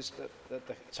it is that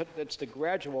it's the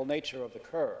gradual nature of the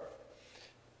curve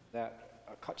that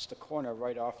cuts the corner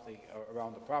right off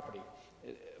around the property.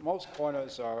 Most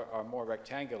corners are more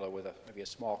rectangular with maybe a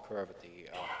small curve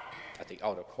at the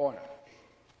outer corner.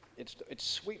 It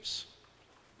sweeps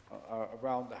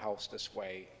around the house this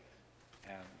way,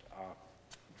 and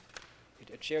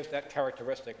it shares that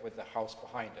characteristic with the house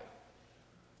behind it,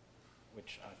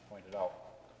 which I pointed out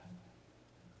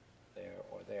there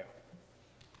or there.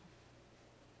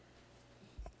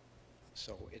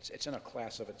 So it's in a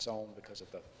class of its own because of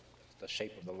the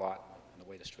shape of the lot and the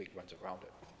way the street runs around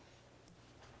it.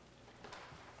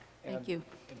 Thank you.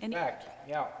 In fact,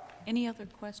 yeah. Any other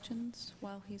questions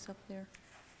while he's up there?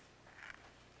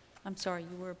 I'm sorry,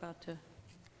 you were about to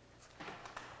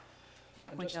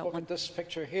And point just out look one. at this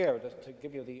picture here to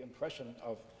give you the impression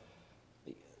of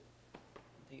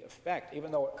the effect.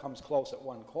 Even though it comes close at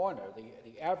one corner,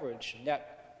 the average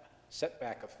net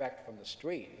setback effect from the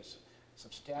street is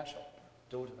substantial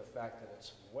due to the fact that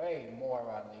it's way more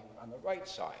on the right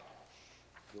side.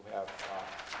 You have,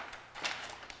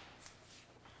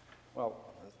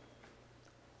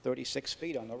 36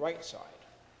 feet on the right side.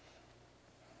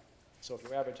 So if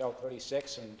you average out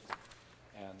 36 and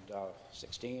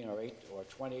 16 or 8 or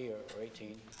 20 or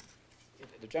 18,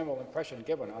 the general impression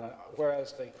given on it,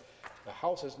 whereas the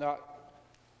house is not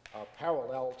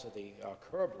parallel to the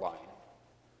curb line,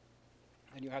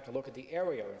 then you have to look at the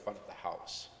area in front of the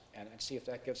house and see if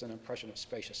that gives an impression of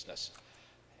spaciousness.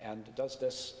 And does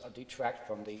this detract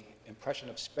from the impression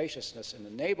of spaciousness in the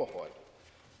neighborhood?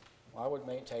 Well, I would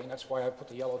maintain, that's why I put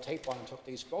the yellow tape on and took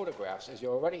these photographs, is you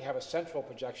already have a central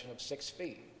projection of 6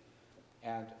 feet.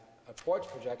 And a porch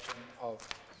projection of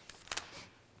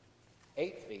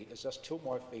 8 feet is just 2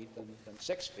 more feet than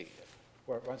 6 feet.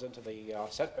 Where it runs into the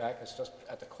setback is just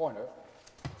at the corner,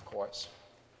 of course,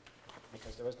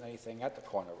 because there isn't anything at the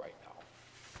corner right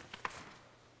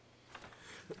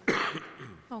now.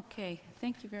 Okay,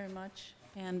 thank you very much.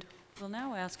 And we'll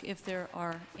now ask if there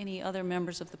are any other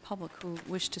members of the public who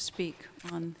wish to speak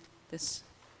on this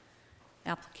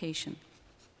application.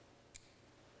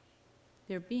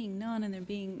 There being none and there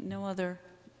being no other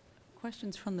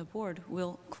questions from the board,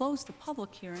 we'll close the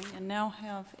public hearing and now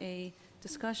have a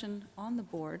discussion on the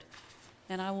board.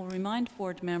 And I will remind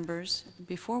board members,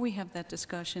 before we have that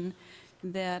discussion,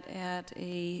 that at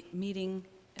a meeting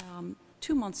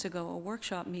 2 months ago, a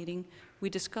workshop meeting, we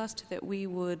discussed that we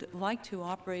would like to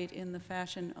operate in the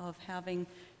fashion of having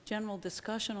general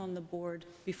discussion on the board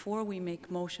before we make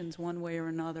motions one way or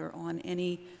another on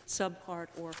any subpart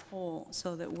or whole,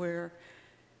 so that we're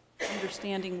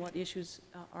understanding what issues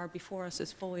are before us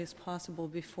as fully as possible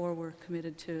before we're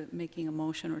committed to making a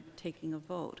motion or taking a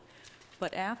vote.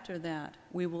 But after that,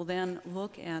 we will then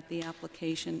look at the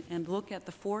application and look at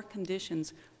the 4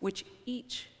 conditions which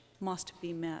each must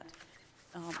be met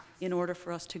in order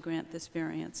for us to grant this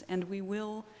variance. And we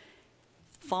will,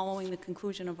 following the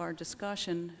conclusion of our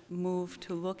discussion, move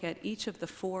to look at each of the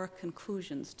 4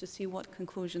 conclusions to see what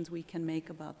conclusions we can make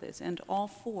about this. And all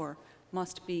 4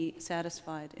 must be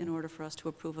satisfied in order for us to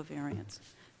approve a variance.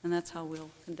 And that's how we'll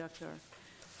conduct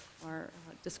our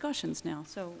discussions now.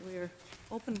 So we're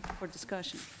open for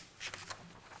discussion.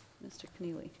 Mr.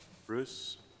 Keneally.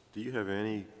 Bruce, do you have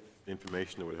any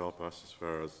information that would help us as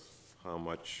far as how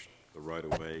much the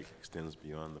right-of-way extends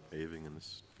beyond the paving in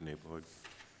this neighborhood?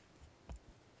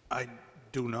 I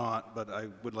do not, but I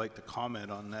would like to comment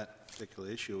on that particular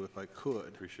issue if I could.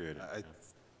 Appreciate it.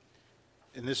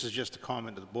 And this is just a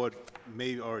comment that the board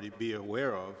may already be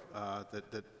aware of,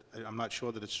 that I'm not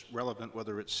sure that it's relevant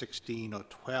whether it's 16 or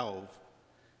 12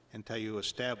 until you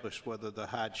establish whether the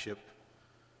hardship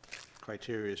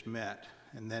criteria is met,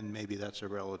 and then maybe that's a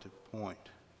relative point.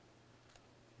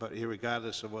 But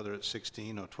irregardless of whether it's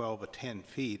 16 or 12 or 10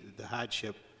 feet, the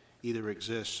hardship either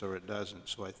exists or it doesn't.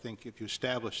 So I think if you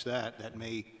establish that, that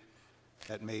may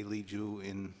lead you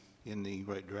in the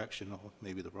right direction or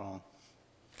maybe the wrong.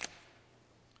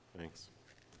 Thanks.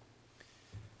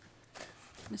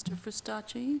 Mr.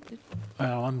 Fristacci?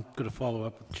 Well, I'm going to follow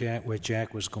up with Jack, where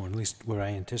Jack was going, at least where I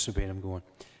anticipate him going.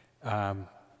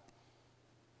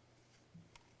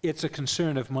 It's a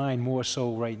concern of mine more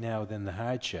so right now than the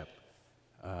hardship,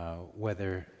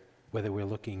 whether we're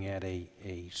looking at a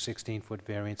 16-foot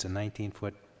variance, a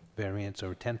 19-foot variance,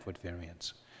 or a 10-foot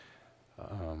variance.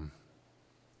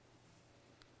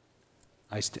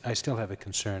 I still have a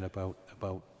concern about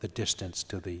the distance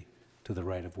to the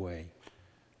right-of-way.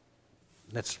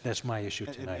 That's my issue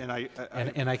tonight.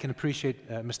 And I can appreciate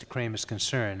Mr. Kramer's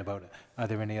concern about, are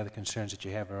there any other concerns that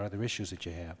you have or other issues that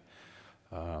you have?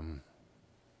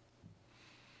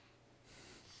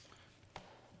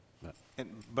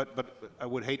 But I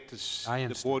would hate to see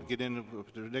the board get into a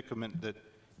predicament that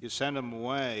you send them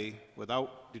away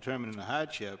without determining the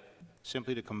hardship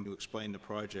simply to come to explain the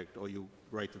project, or you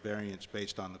write the variance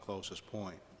based on the closest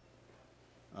point.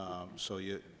 So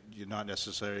you're not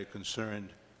necessarily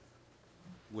concerned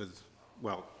with,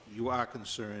 well, you are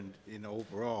concerned in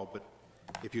overall, but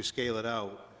if you scale it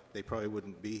out, they probably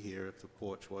wouldn't be here if the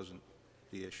porch wasn't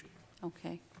the issue.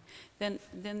 Okay. Then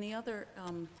the other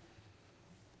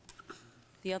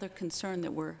concern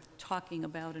that we're talking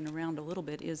about and around a little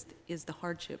bit is the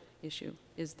hardship issue.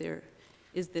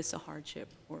 Is this a hardship,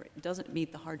 or does it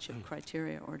meet the hardship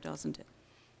criteria, or doesn't it?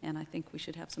 And I think we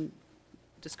should have some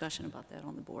discussion about that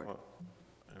on the board. Well,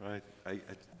 I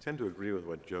tend to agree with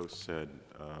what Joe said.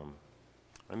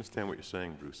 I understand what you're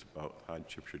saying, Bruce, about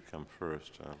hardship should come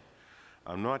first.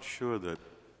 I'm not sure that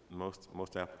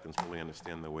most applicants really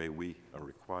understand the way we are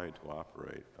required to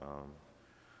operate.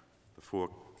 The 4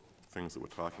 things that we're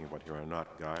talking about here are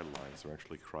not guidelines, they're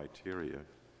actually criteria.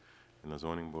 And the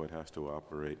zoning board has to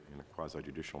operate in a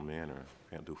quasi-judicial manner,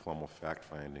 can't do formal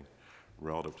fact-finding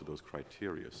relative to those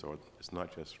criteria. So it's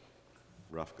not just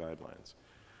rough guidelines.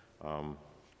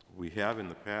 We have in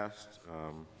the past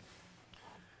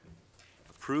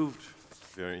approved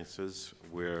variances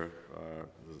where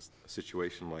there's a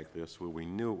situation like this where we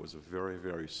knew it was a very,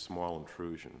 very small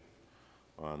intrusion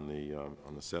on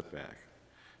the setback.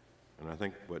 And I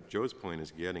think what Joe's point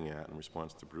is getting at in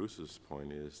response to Bruce's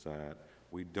point is that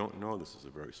we don't know this is a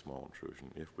very small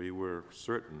intrusion. If we were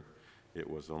certain it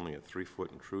was only a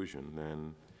 3-foot intrusion,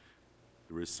 then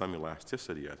there is some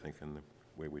elasticity, I think, in the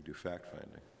way we do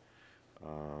fact-finding.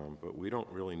 But we don't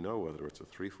really know whether it's a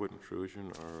 3-foot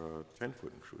intrusion or a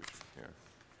 10-foot intrusion here.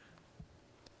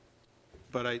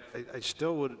 But I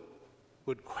still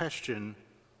would question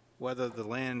whether the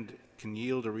land can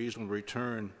yield a reasonable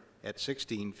return at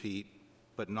 16 feet,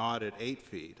 but not at 8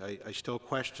 feet. I still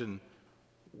question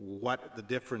what the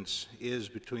difference is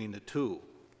between the two.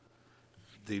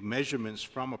 The measurements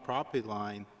from a property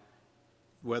line,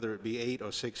 whether it be 8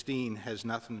 or 16, has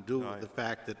nothing to do with the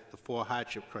fact that the 4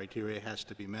 hardship criteria has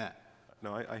to be met.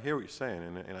 No, I hear what you're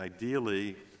saying, and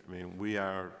ideally, I mean,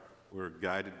 we're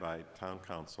guided by town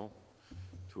council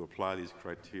to apply these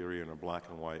criteria in a black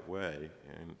and white way,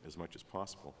 and as much as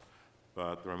possible.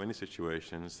 But there are many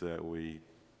situations that we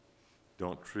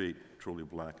don't treat truly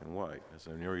black and white. There's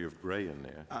an area of gray in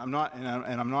there. I'm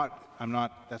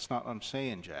not, that's not what I'm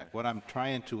saying, Jack. What I'm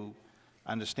trying to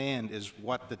understand is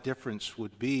what the difference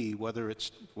would be, whether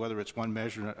it's one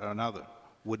measure or another.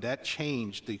 Would that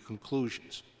change the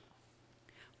conclusions?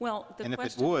 Well, the And if it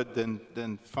question, would,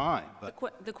 then fine.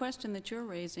 But the question that you're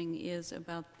raising is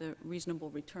about the reasonable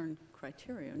return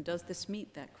criteria, and does this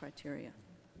meet that criteria?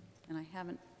 And I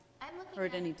haven't I'm looking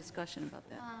heard at any discussion about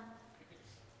that.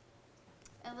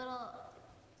 a little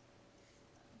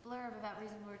blurb about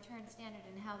reasonable return standard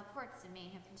and how the courts in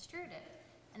Maine have construed it.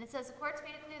 And it says the courts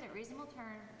made it clear that reasonable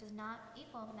return does not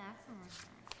equal the maximum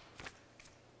return.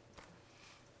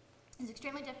 It's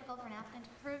extremely difficult for an applicant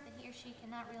to prove that he or she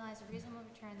cannot realize a reasonable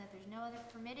return, that there's no other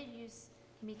permitted use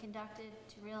can be conducted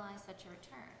to realize such a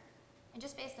return. And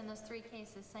just based on those 3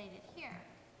 cases cited here,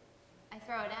 I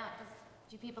throw it out.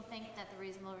 Do people think that the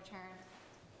reasonable return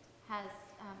has,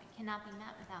 cannot be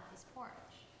met without this porch?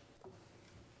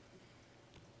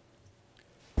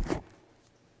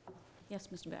 Yes,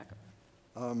 Mr. Backer.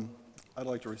 I'd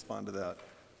like to respond to that.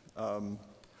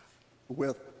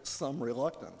 With some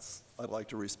reluctance, I'd like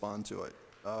to respond to it.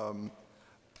 And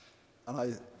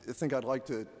I think I'd like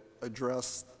to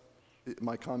address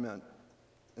my comment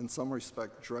in some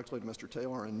respect directly to Mr.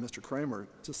 Taylor and Mr. Kramer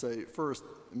to say, first,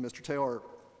 Mr. Taylor,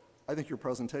 I think your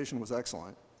presentation was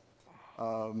excellent.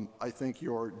 I think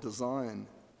your design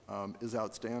is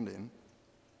outstanding.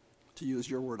 To use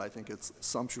your word, I think it's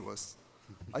sumptuous.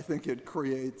 I think it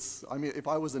creates, I mean, if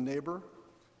I was a neighbor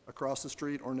across the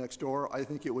street or next door, I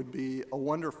think it would be a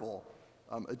wonderful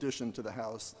addition to the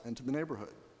house and to the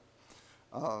neighborhood.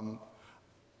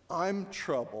 I'm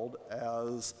troubled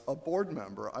as a board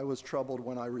member. I was troubled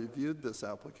when I reviewed this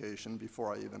application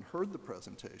before I even heard the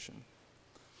presentation.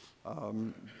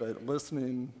 But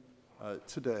listening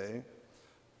today,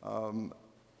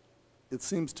 it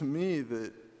seems to me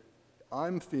that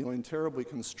I'm feeling terribly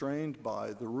constrained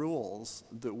by the rules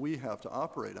that we have to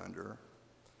operate under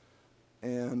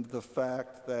and the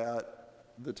fact that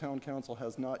the town council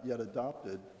has not yet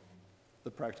adopted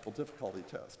the practical difficulty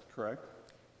test, correct?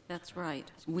 That's right.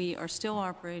 We are still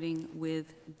operating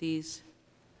with these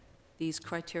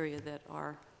criteria that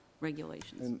are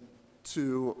regulations. And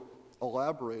to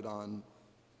elaborate on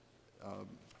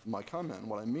my comment,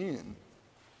 what I mean,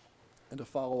 and to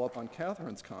follow up on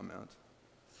Catherine's comment,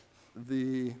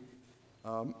 the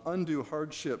undue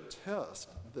hardship test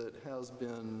that has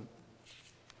been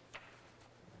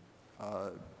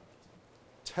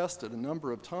tested a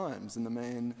number of times in the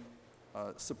Maine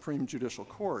Supreme Judicial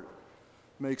Court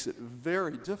makes it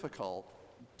very difficult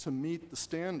to meet the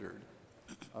standard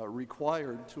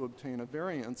required to obtain a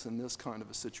variance in this kind of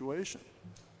a situation.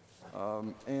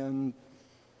 And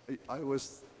I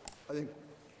think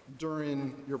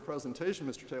during your presentation,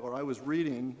 Mr. Taylor, I was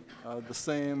reading the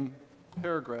same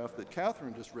paragraph that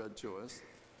Catherine just read to us.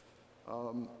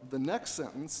 The next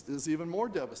sentence is even more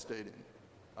devastating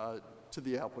to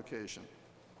the application.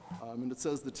 And it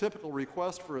says, the typical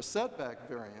request for a setback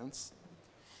variance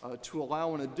to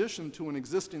allow an addition to an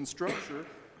existing structure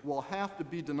will have to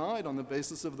be denied on the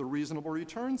basis of the reasonable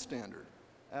return standard,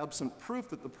 absent proof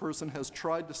that the person has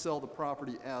tried to sell the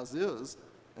property as is,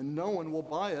 and no one will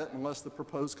buy it unless the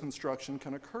proposed construction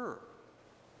can occur.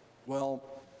 Well,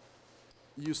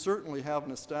 you certainly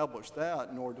haven't established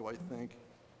that, nor do I think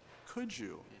could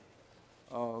you.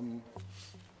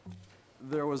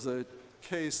 There was a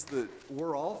case that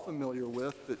we're all familiar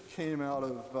with that came out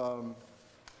of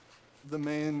the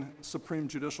Maine Supreme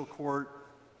Judicial Court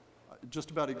just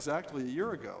about exactly a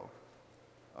year ago.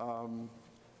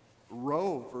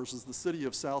 Roe versus the city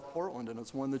of South Portland, and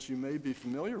it's one that you may be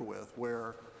familiar with,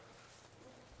 where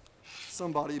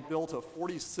somebody built a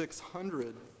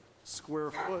 4,600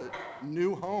 square foot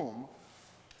new home,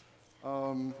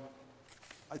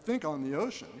 I think on the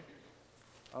ocean,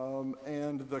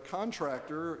 and the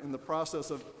contractor, in the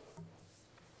process of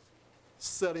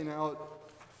setting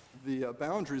out the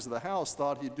boundaries of the house,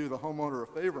 thought he'd do the homeowner a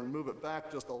favor and move it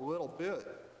back just a little bit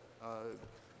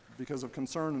because of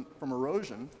concern from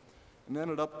erosion, and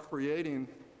ended up creating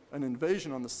an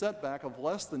invasion on the setback of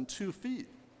less than 2 feet.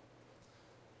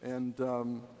 And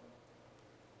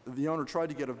the owner tried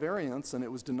to get a variance, and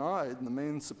it was denied, and the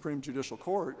Maine Supreme Judicial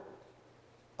Court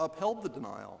upheld the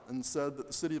denial and said that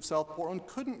the city of South Portland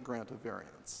couldn't grant a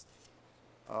variance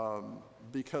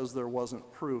because there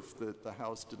wasn't proof that the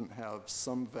house didn't have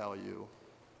some value,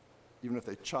 even if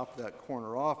they chopped that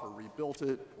corner off or rebuilt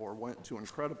it or went to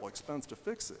incredible expense to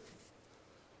fix it.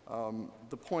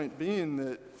 The point being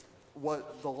that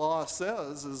what the law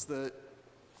says is that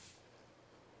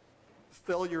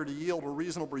failure to yield a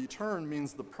reasonable return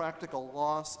means the practical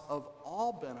loss of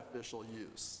all beneficial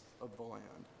use of the land.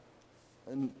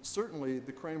 And certainly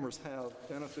the Kramers have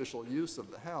beneficial use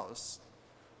of the house.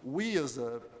 We as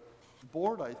a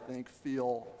board, I think,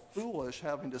 feel foolish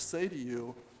having to say to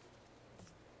you,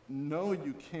 no,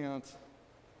 you can't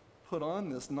put on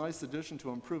this nice addition to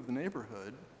improve the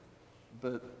neighborhood,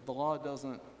 but the law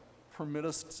doesn't permit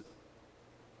us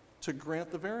to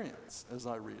grant the variance, as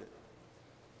I read it.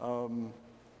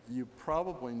 You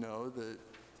probably know that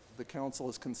the council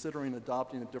is considering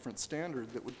adopting a different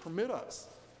standard that would permit us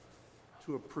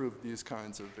to approve these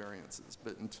kinds of variances.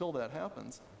 But until that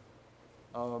happens,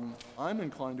 I'm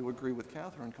inclined to agree with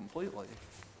Catherine completely.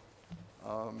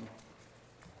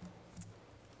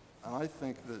 I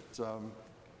think that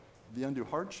the undue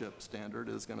hardship standard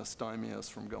is going to stymie us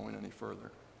from going any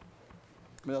further.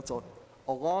 I mean, that's a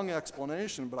long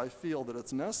explanation, but I feel that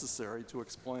it's necessary to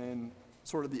explain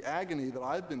sort of the agony that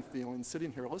I've been feeling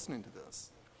sitting here listening to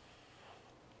this,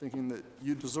 thinking that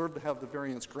you deserve to have the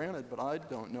variance granted, but I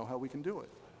don't know how we can do it,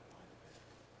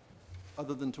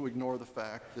 other than to ignore the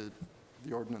fact that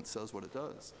the ordinance says what it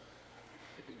does.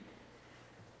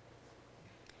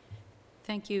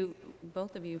 Thank you,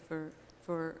 both of you, for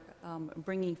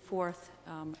bringing forth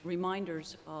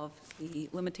reminders of the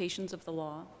limitations of the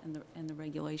law and the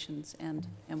regulations, and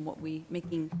what we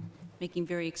making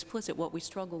very explicit what we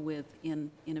struggle with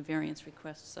in a variance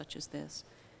request such as this.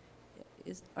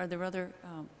 Are there other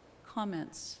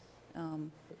comments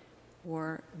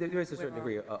or? There is a certain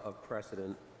degree of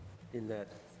precedent in that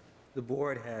the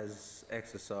board has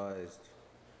exercised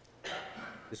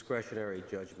discretionary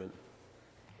judgment,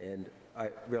 and I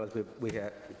realize we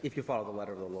have, if you follow the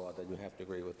letter of the law, then you have to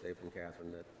agree with Dave and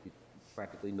Catherine that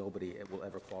practically nobody will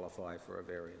ever qualify for a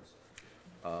variance.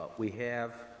 We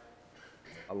have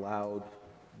allowed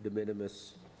de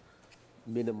minimis,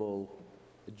 minimal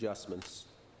adjustments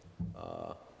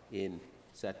in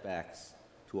setbacks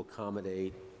to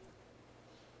accommodate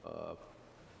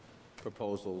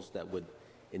proposals that would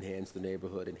enhance the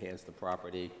neighborhood, enhance the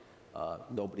property.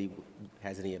 Nobody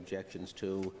has any objections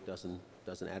to, doesn't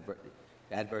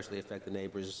adversely affect the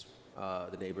neighbors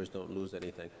don't lose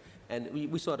anything. And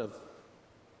we sort of,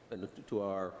 to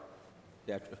our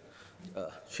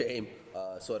shame,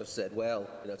 sort of said, well,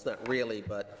 it's not really,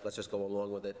 but let's just go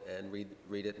along with it and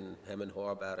read it and hem and haw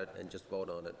about it and just vote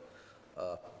on it.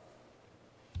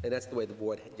 And that's the way the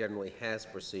board generally has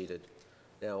proceeded.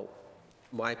 Now,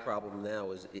 my problem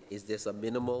now is this a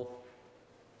minimal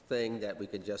thing that we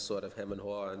could just sort of hem and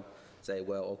haw and say,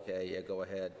 well, okay, yeah, go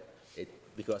ahead,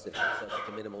 because it has such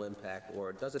a minimal impact,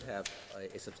 or does it have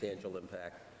a substantial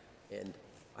impact? And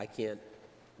I can't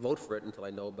vote for it until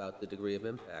I know about the degree of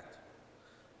impact.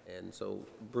 And so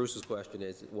Bruce's question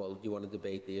is, well, do you want to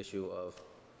debate the issue of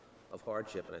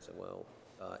hardship? And I said, well,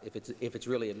 if it's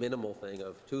really a minimal thing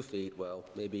of 2 feet, well,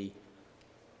 maybe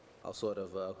I'll sort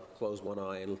of close one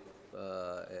eye and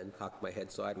cock my head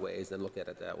sideways and look at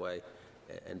it that way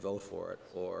and vote for it.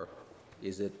 Or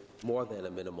is it more than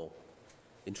a minimal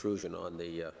intrusion on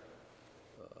the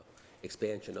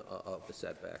expansion of the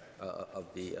setback, of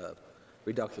the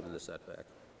reduction in the setback?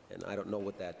 And I don't know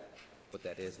what that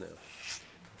is now.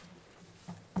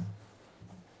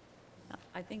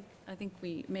 I think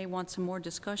we may want some more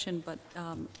discussion, but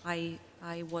I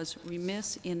was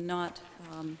remiss in not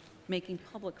making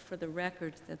public for the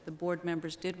record that the board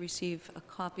members did receive a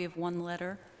copy of one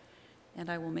letter, and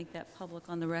I will make that public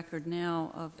on the record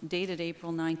now, dated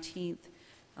April 19th,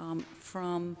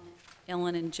 from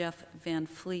Ellen and Jeff Van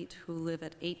Fleet, who live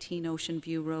at 18 Ocean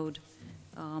View Road,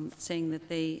 saying that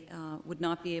they would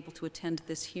not be able to attend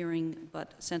this hearing,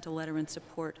 but sent a letter in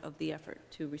support of the effort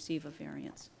to receive a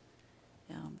variance.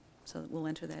 So we'll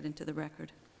enter that into the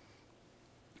record.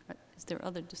 Is there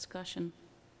other discussion?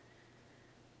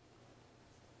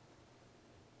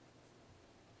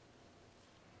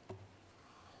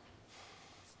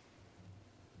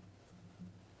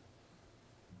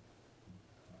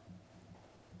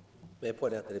 May I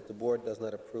point out that if the board does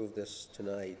not approve this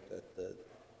tonight, that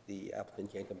the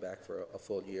applicant can't come back for a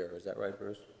full year. Is that right,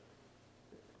 Bruce?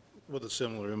 With a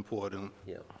similar import,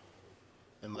 Yeah.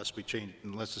 unless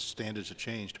the standards are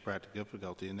changed to practical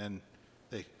difficulty, and then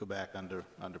they could go back under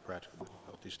practical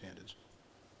difficulty standards.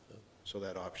 So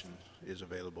that option is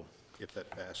available if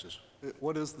that passes.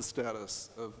 What is the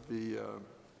status of the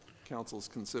council's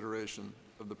consideration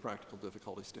of the practical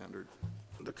difficulty standard?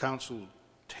 The council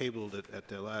tabled it at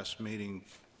their last meeting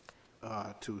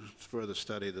to further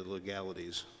study the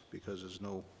legalities, because there's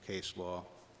no case law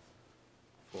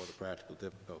for the practical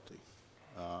difficulty.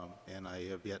 And I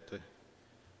have yet to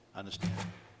understand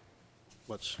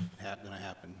what's going to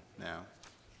happen now.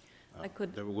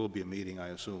 There will be a meeting, I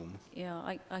assume.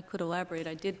 Yeah, I could elaborate.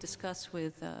 I did discuss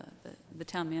with the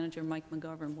town manager, Mike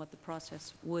McGovern, what the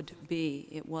process would be.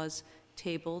 It was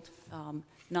tabled,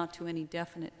 not to any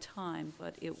definite time,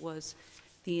 but it was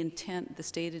the intent, the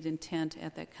stated intent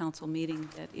at that council meeting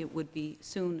that it would be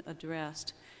soon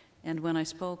addressed. And when I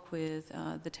spoke with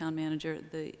the town manager,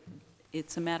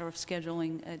 it's a matter of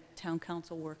scheduling a town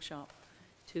council workshop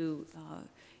to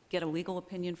get a legal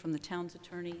opinion from the town's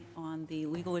attorney on the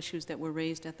legal issues that were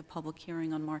raised at the public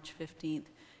hearing on March 15th,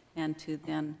 and to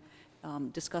then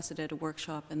discuss it at a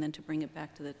workshop, and then to bring it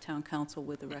back to the town council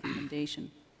with a recommendation.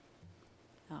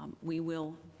 We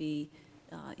will be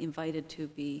invited to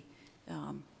be,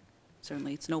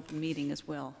 certainly it's an open meeting as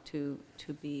well, to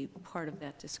be part of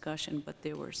that discussion, but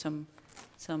there were some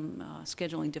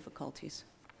scheduling difficulties.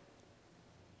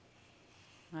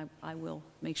 I will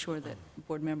make sure that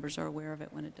board members are aware of it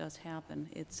when it does happen.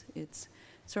 It's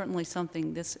certainly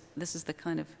something. This is the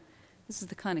kind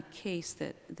of case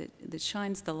that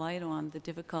shines the light on the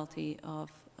difficulty of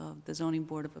the Zoning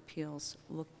Board of Appeals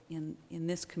in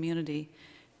this community,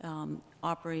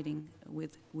 operating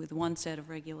with one set of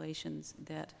regulations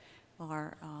that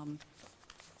are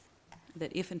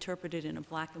that, if interpreted in a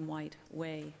black and white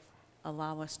way,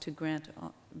 allow us to grant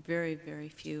very, very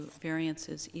few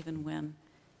variances, even when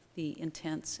the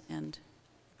intents and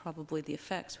probably the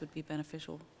effects would be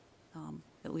beneficial,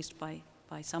 at least by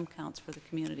some counts, for the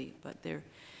community. But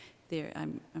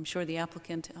I'm sure the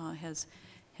applicant has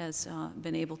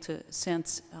been able to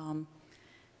sense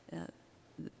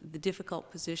the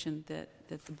difficult position that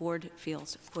the board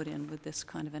feels put in with this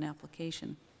kind of an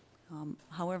application.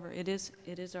 However, it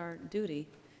is our duty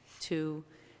to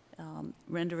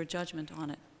render a judgment on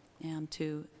it and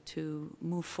to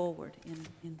move forward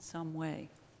in some way.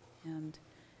 And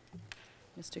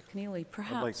Mr. Keneally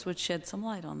perhaps would shed some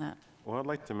light on that. Well, I'd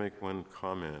like to make one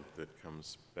comment that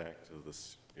comes back to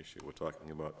this issue. We're talking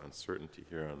about uncertainty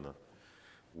here on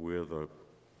where the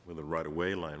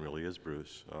right-of-way line really is,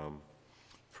 Bruce.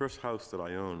 First house that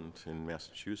I owned in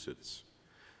Massachusetts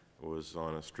was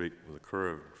on a street with a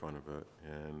curve in front of it,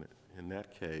 and in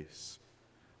that case,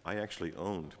 I actually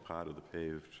owned part of the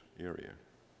paved area.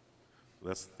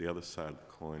 That's the other side of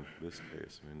the coin for this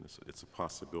case. I mean, it's a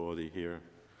possibility here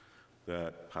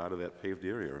that part of that paved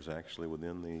area is actually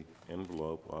within the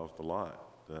envelope of the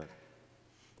lot that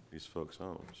these folks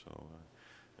own. So,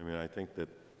 I mean, I think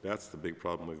that's the big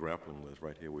problem we're grappling with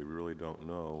right here. We really don't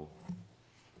know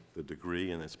the degree,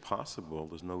 and it's possible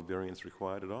there's no variance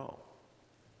required at all.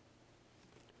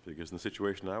 Because in the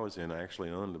situation I was in, I actually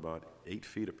owned about 8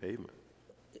 feet of pavement.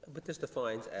 But this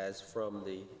defines as from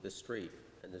the street,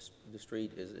 and the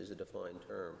street is a defined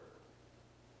term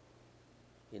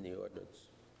in the ordinance.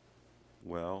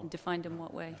 Well, Defined in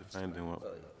what way? defined in what?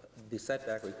 The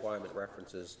setback requirement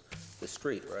references the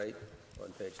street, right,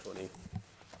 on page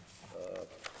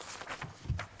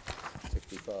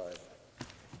 65,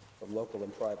 from local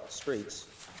and private streets.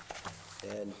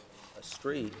 And a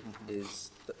street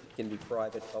can be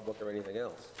private, public, or anything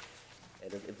else.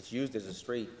 And if it's used as a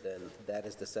street, then that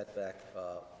is the setback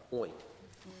point.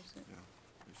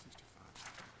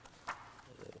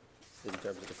 In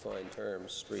terms of defined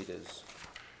terms, street is...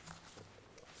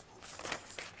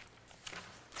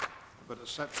 But a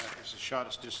setback is the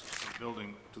shortest distance from the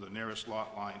building to the nearest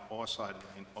lot line or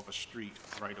sideline of a street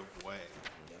right of way.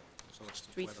 So it's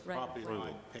Street where the right of property way.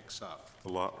 line picks up. The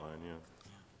lot line,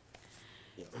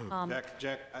 yeah.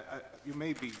 Jack, you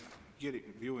may be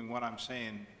viewing what I'm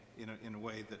saying in a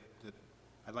way that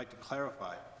I'd like to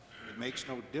clarify. It makes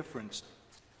no difference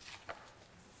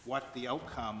what the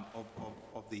outcome of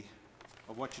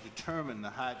what you determine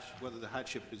whether the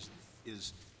hardship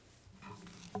is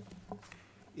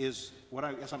what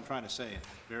I guess I'm trying to say, and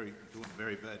doing a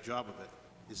very bad job of it,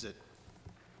 is that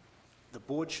the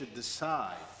board should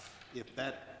decide if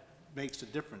that makes a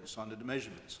difference on the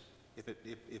measurements. If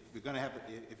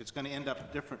it's going to end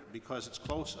up different because it's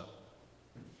closer,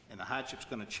 and the hardship's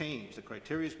going to change, the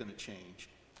criteria's going to change,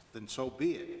 then so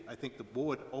be it. I think the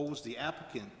board owes the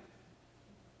applicant,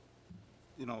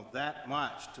 you know, that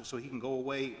much so he can go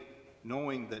away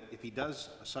knowing that if he does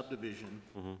a subdivision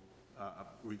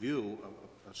review,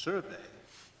 a survey,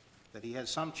 that he has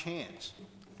some chance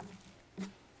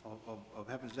of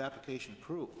having his application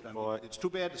approved. I mean, it's too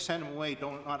bad to send him away,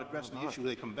 not address the issue,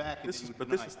 they come back and he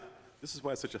deny. This is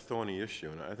why it's such a thorny issue,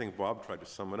 and I think Bob tried to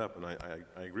sum it up, and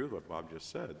I agree with what Bob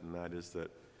just said, and that is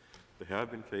that there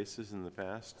have been cases in the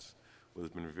past where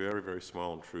there's been very, very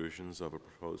small intrusions of a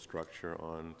proposed structure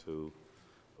onto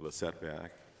the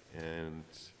setback, and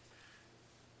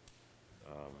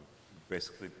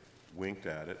basically winked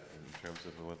at it in terms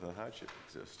of whether the hardship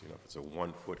exists. You know, if it's a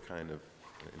 1-foot kind of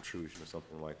intrusion or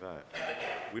something like that.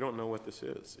 We don't know what this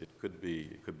is. It could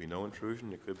be no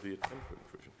intrusion, it could be a 10-foot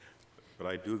intrusion. But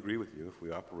I do agree with you, if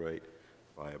we operate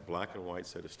by a black and white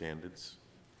set of standards.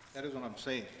 That is what I'm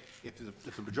saying. If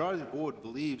the majority of the board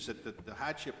believes that the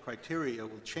hardship criteria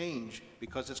will change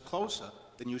because it's closer,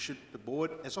 then the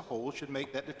board as a whole should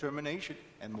make that determination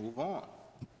and move on.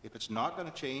 If it's not going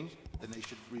to change, then they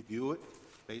should review it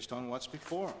based on what's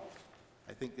before them.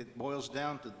 I think it boils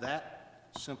down to that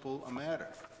simple a matter.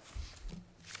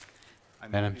 I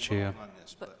may Madam be Chair. wrong on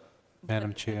this, but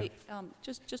Madam Chair.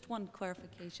 Just one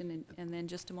clarification, and then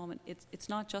just a moment. It's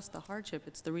not just the hardship,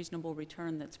 it's the reasonable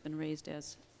return that's been raised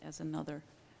as another.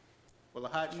 well, the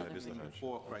hardship is the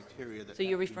four criteria that So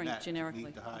you're have to be referring met to generically?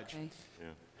 meet the hardship. Okay.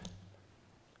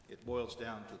 Yeah. It boils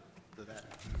down to that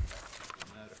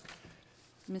matter.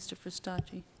 Mr.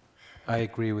 Fristacci? I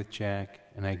agree with Jack,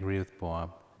 and I agree with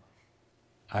Bob.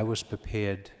 I was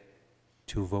prepared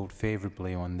to vote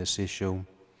favorably on this issue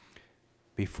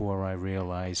before I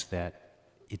realized that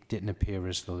it didn't appear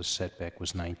as though the setback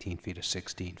was 19 feet or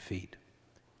 16 feet.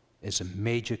 It's a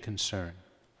major concern.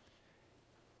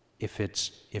 If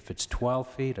it's 12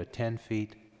 feet or 10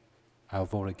 feet, I'll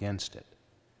vote against it.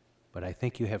 But I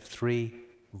think you have 3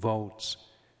 votes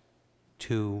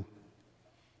to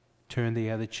turn the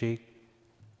other cheek,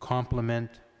 compliment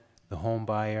the home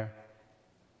buyer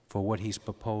for what he's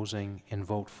proposing, and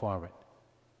vote for it.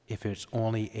 If it's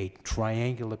only a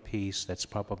triangular piece, that's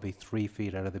probably 3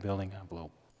 feet out of the building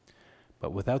envelope.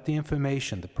 But without the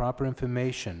information, the proper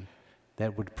information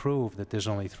that would prove that there's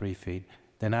only 3 feet,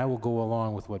 then I will go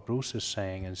along with what Bruce is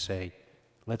saying and say,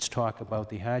 let's talk about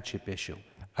the hardship issue.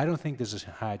 I don't think there's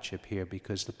a hardship here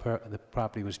because the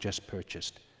property was just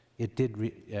purchased. It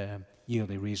did yield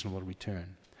a reasonable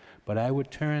return. But I would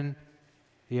turn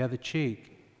the other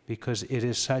cheek because it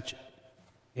is such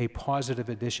a positive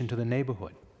addition to the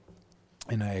neighborhood.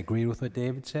 And I agree with what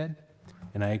David said,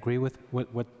 and I agree with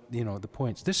what you know, the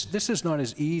points. This is not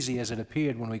as easy as it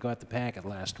appeared when we got the packet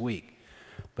last week.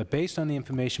 But based on the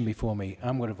information before me,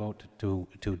 I'm going to vote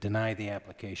to deny the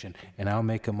application, and I'll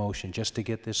make a motion just to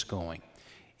get this going.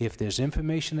 If there's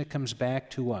information that comes back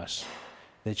to us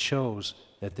that shows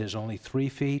that there's only 3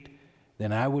 feet,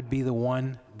 then I would be the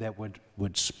one that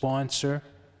would sponsor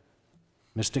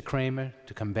Mr. Kramer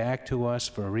to come back to us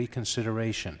for a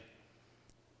reconsideration.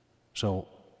 So,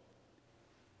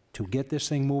 to get this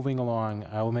thing moving along,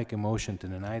 I will make a motion to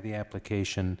deny the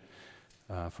application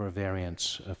for a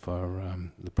variance for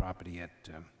the property at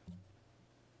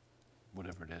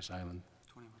whatever it is,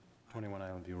 21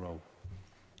 Island View Road.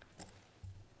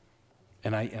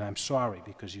 And I'm sorry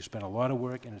because you spent a lot of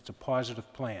work and it's a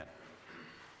positive plan.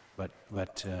 But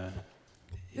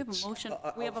We have a motion,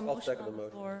 we have a I'll motion second on the the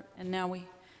motion. floor, and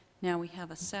now we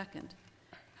have a second.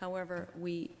 However,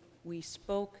 we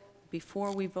spoke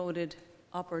before we voted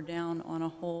up or down on a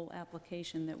whole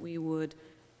application that we would,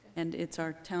 and it's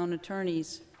our town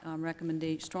attorney's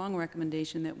strong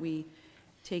recommendation that we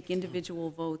take individual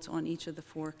votes on each of the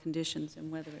 4 conditions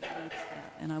and whether it meets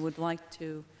that. And I would like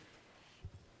to,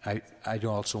 I'd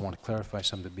also want to clarify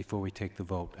something before we take the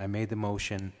vote. I made the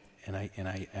motion, and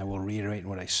I will reiterate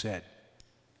what I said.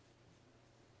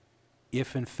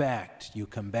 If, in fact, you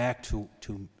come back to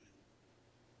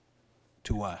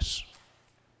us,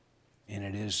 and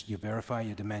it is, you verify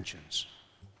your dimensions,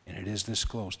 and it is this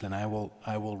close, then I will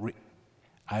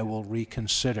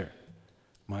reconsider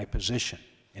my position.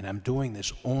 And I'm doing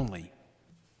this only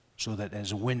so that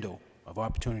there's a window of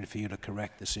opportunity for you to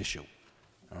correct this issue.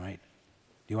 All right?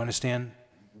 Do you understand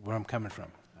where I'm coming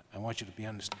from? I want you to be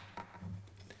understand.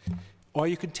 Or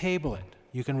you can table it.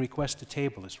 You can request to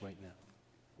table this right now.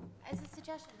 As a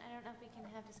suggestion, I don't know if we can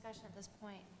have discussion at this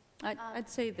point. I'd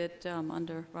say that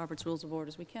under Robert's Rules of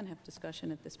Orders, we can have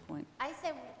discussion at this point. I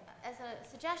say, as a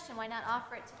suggestion, why not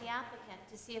offer it to the applicant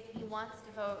to see if he wants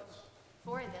to vote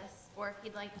for this, or if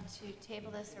he'd like to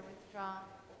table this or withdraw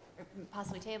or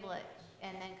possibly table it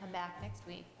and then come back next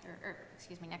week, or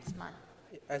excuse me, next month.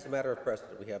 As a matter of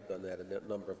precedent, we have done that a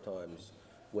number of times.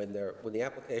 When the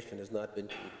application has not been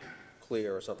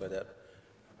clear or something like that,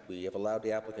 we have allowed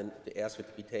the applicant to ask it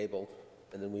to be tabled,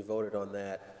 and then we voted on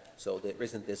that, so there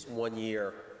isn't this 1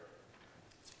 year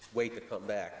wait to come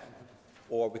back.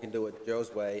 Or we can do it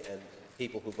Joe's way, and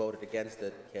people who voted against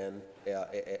it can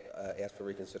ask for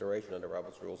reconsideration under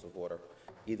Robert's Rules of Order.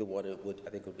 Either one I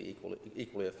think would be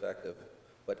equally effective.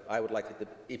 But I would like to,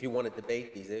 if you want to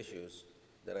debate these issues,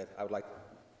 then I would like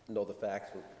to know the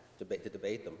facts to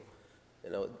debate them. You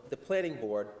know, the planning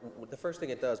board, the first thing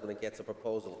it does when it gets a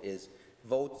proposal is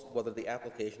votes whether the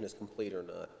application is complete or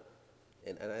not.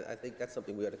 And I think that's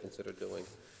something we ought to consider doing,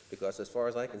 because as far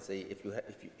as I can see,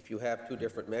 if you have two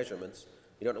different measurements,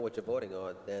 you don't know what you're voting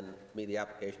on, then to me the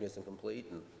application isn't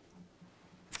complete and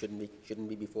shouldn't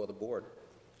be before the board.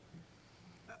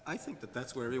 I think that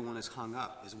that's where everyone is hung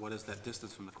up, is what is that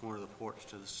distance from the corner of the porch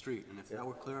to the street? And if that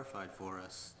were clarified for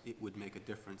us, it would make a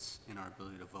difference in our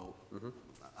ability to vote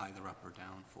either up or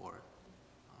down for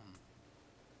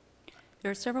it.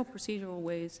 There are several procedural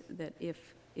ways that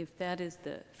if that is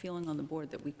the feeling on the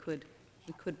board, that we could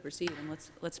proceed, and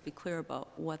let's be clear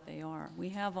about what they are. We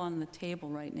have on the table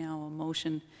right now a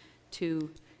motion to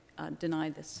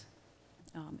deny this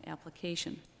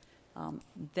application.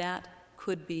 That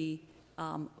could be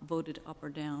voted up or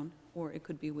down, or it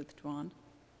could be withdrawn.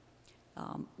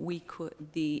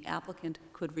 The applicant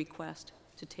could request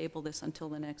to table this until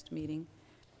the next meeting.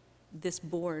 This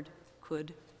board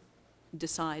could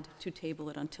decide to table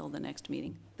it until the next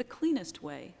meeting. The cleanest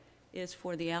way is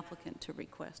for the applicant to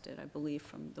request it, I believe,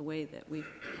 from the way that we've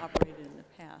operated in the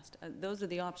past. Those are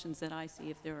the options that I see.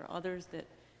 If there are others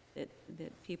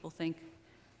that people think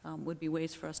would be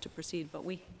ways for us to proceed, but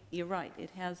you're right,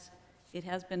 it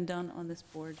has been done on this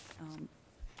board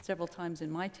several times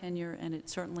in my tenure, and it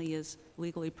certainly is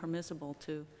legally permissible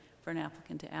for an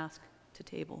applicant to ask to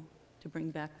table, to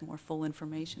bring back more full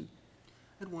information.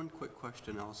 I had one quick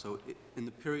question also. In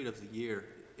the period of the year,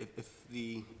 if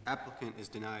the applicant is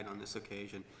denied on this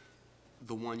occasion,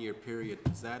 the 1 year period,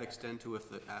 does that extend to if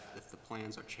the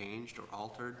plans are changed or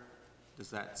altered?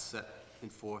 Does that set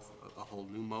forth a whole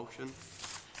new motion?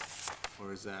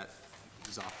 Or is that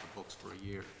off the books for a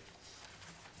year?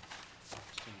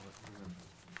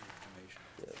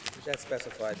 That's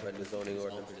specified by the zoning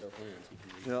ordinance.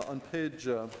 Yeah, on page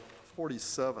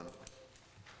 47,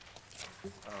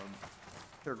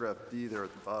 paragraph D there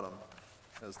at the bottom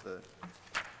has the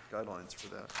guidelines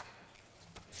for that.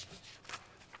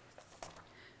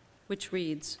 Which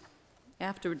reads,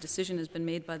 after a decision has been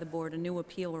made by the board, a new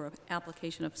appeal or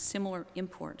application of similar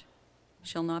import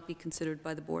shall not be considered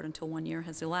by the board until 1 year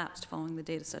has elapsed following the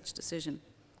date of such decision.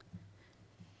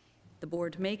 The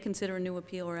board may consider a new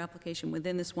appeal or application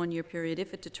within this 1 year period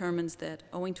if it determines that,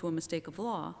 owing to a mistake of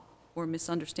law or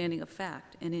misunderstanding of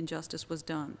fact, an injustice was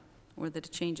done, or that a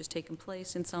change has taken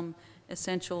place in some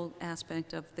essential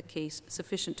aspect of the case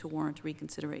sufficient to warrant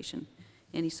reconsideration.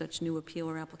 Any such new appeal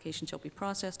or application shall be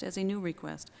processed as a new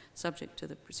request, subject to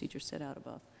the procedure set out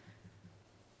above.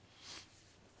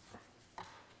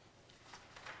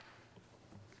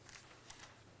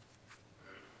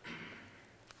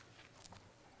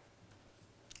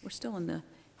 We're still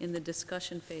in the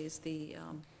discussion phase. The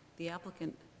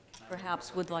applicant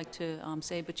perhaps would like to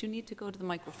say, but you need to go to the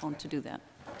microphone to do that.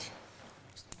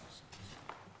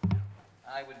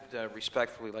 I would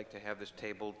respectfully like to have this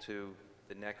tabled to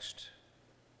the next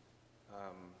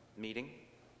meeting,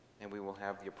 and we will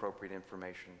have the appropriate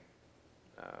information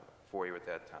for you at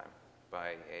that time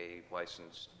by a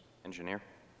licensed engineer.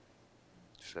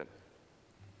 Is that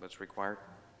what's required?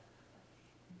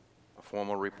 A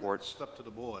formal report? It's up to the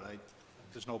board.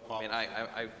 There's no I problem.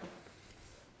 mean,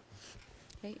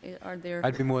 Okay, are there?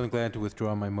 I'd be more than glad to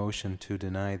withdraw my motion to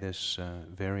deny this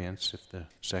variance if the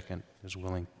second is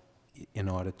willing, in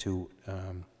order to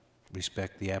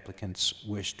respect the applicant's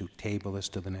wish to table this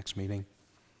to the next meeting.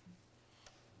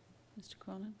 Mr.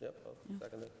 Cronin? Yep, I'll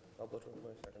second it. I'll go through my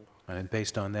second. And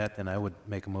based on that, then I would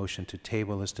make a motion to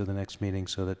table this to the next meeting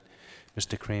so that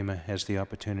Mr. Kramer has the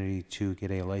opportunity to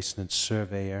get a licensed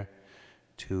surveyor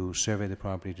to survey the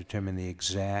property, determine the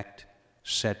exact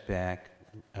setback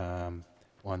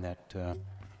on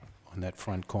that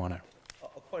front corner.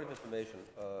 A point of information,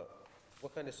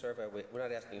 what kind of survey, we're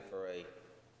not asking for a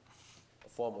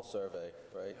formal survey,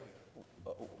 right?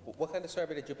 What kind of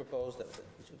survey did you propose?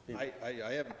 I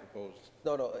haven't proposed.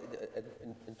 No,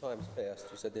 in times past,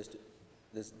 you said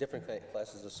there's different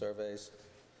classes of surveys.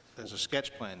 There's a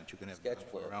sketch plan that you can have Sketch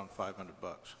for plan. around $500.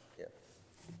 Yeah.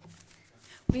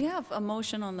 We have a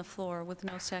motion on the floor with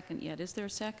no second yet. Is there a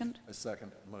second? I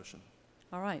second the motion.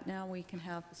 All right, now we can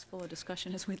have as full a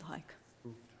discussion as we'd like.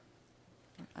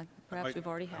 Perhaps we've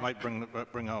already I had.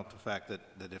 might bring out the fact that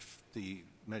if the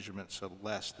measurements are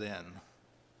less than,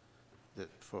 that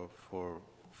for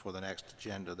the next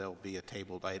agenda, there'll be a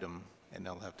tabled item, and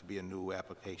there'll have to be a new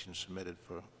application submitted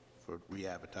for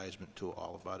re-advertisement to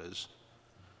all abutters,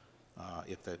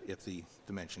 if the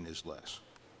dimension is less.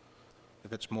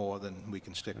 If it's more, then we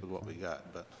can stick with what we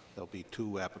got, but there'll be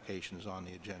 2 applications on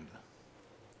the agenda.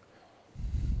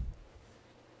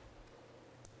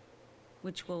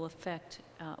 Which will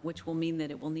which will mean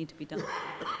that it will need to be done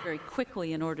very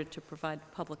quickly in order to provide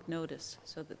public notice,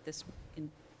 so that this,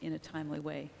 in a timely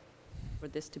way, for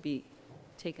this to be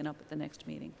taken up at the next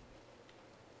meeting.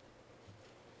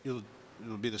 It'll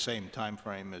be the same time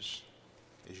frame as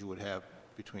you would have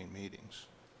between meetings.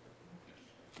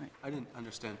 I didn't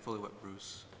understand fully what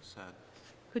Bruce said.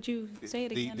 Could you say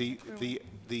it again?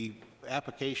 The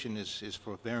application is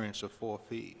for a variance of 4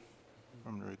 feet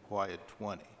from the required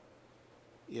 20.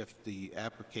 If the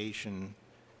application,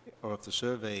 or if the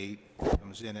survey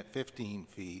comes in at 15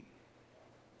 feet,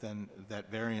 then that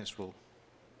variance will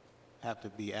have to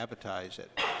be advertised at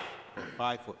a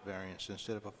 5-foot variance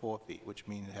instead of a 4 feet, which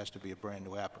means it has to be a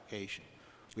brand-new application.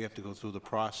 We have to go through the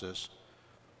process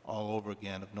all over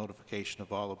again of notification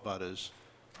of all the abutters,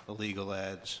 the legal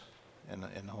ads, and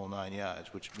the whole 9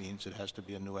 yards, which means it has to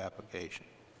be a new application.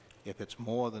 If it's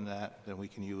more than that, then we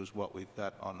can use what we've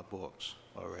got on the books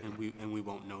already. And we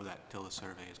won't know that till the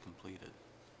survey is completed.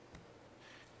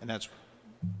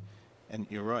 And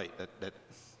you're right, that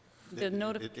The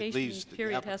notification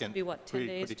period has to be, what, 10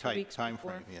 days, 2 weeks time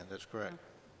before? frame. Yeah, that's correct.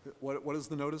 What is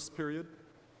the notice period?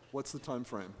 What's the time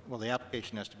frame? Well, the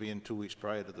application has to be in 2 weeks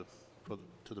prior to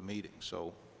the meeting,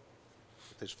 so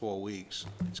if there's 4 weeks,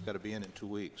 it's got to be in 2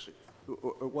 weeks.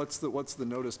 What's the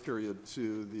notice period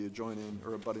to the adjoining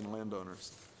or abutting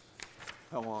landowners?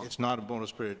 How long? It's not a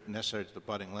bonus period necessary to the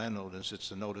budding landowners,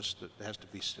 it's a notice that has to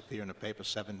appear in the paper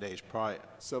 7 days prior.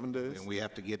 7 days? And we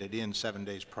have to get it in 7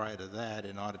 days prior to that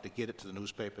in order to get it to the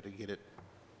newspaper to get it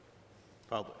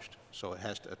published. So it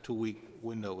has to, a 2-week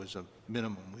window is a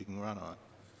minimum we can run on.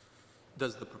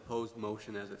 Does the proposed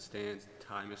motion as it stands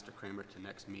tie Mr. Kramer to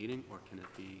next meeting, or can it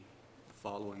be the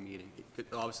following meeting?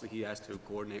 Obviously, he has to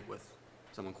coordinate with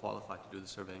someone qualified to do the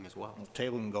surveying as well.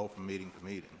 Table can go from meeting to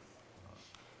meeting.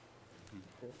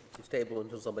 It's tabled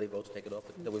until somebody votes to take it off,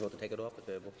 then we vote to take it off the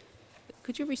table.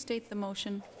 Could you restate the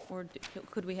motion, or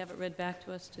could we have it read back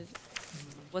to us?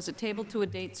 Was it tabled to a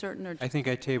date certain, or? I think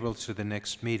I tabled to the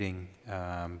next meeting.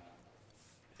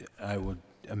 I would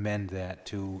amend that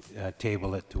to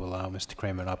table it to allow Mr.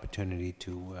 Kramer an opportunity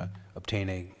to obtain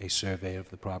a survey of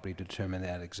the property to determine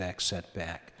that exact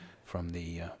setback from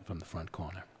the front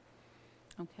corner.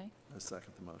 Okay. I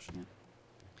second the motion.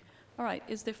 All right.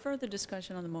 Is there further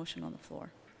discussion on the motion on the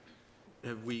floor?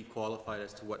 Have we qualified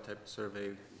as to what type of survey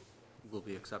will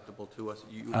be acceptable to us?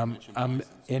 You mentioned license.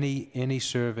 Any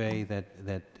survey that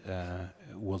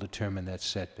will determine that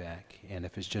setback, and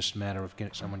if it's just a matter of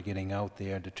someone getting out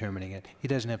there, determining it, he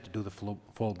doesn't have to do the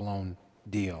full-blown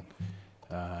deal,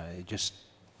 just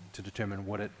to determine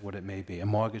what it may be. A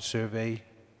mortgage survey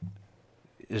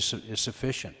is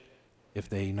sufficient if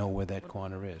they know where that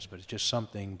corner is, but it's just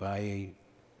something by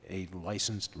a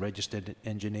licensed, registered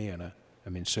engineer,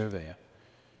 surveyor.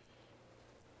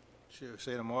 Should we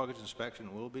say the mortgage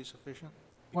inspection will be sufficient?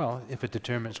 Well, if it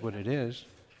determines what it is.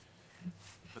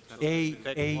 But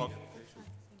you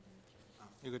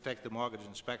could take the mortgage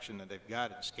inspection that they've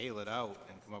got and scale it out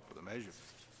and come up with a measurement.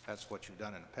 That's what you've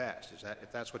done in the past.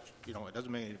 If that's what, it doesn't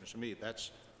make any difference to me.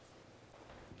 That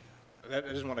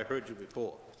isn't what I heard you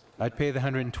before. I'd pay the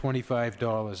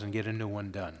 $125 and get a new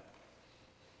one done.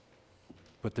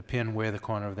 Put the pin where the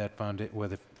corner of that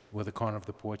where the corner of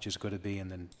the porch is going to be,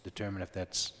 and then determine if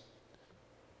that's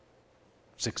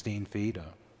 16 feet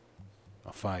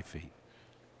or 5 feet.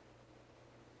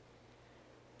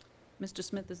 Mr.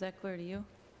 Smith, is that clear to you?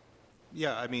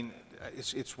 Yeah,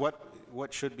 it's what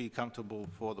should be comfortable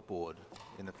for the board.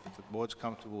 And if the board's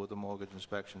comfortable with the mortgage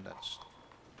inspection, that's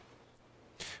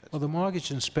Well, the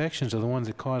mortgage inspections are the ones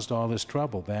that caused all this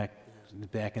trouble back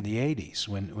in the 80s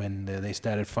when they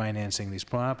started financing these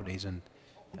properties and,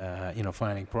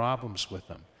 finding problems with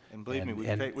them. And believe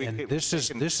me, this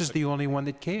is the only one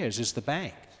that cares, is the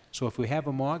bank. So if we have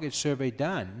a mortgage survey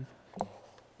done,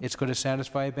 it's going to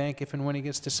satisfy a bank if and when he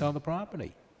gets to sell the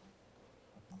property.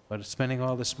 But spending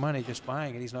all this money just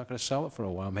buying it, he's not going to sell it for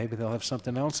a while. Maybe they'll have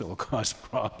something else that will cause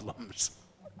problems.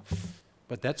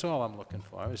 But that's all I'm looking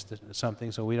for, is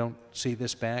something so we don't see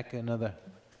this back another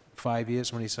 5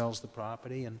 years when he sells the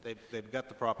property, and They've got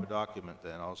the proper document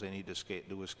then, all they need to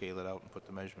do is scale it out and put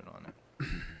the measurement on it.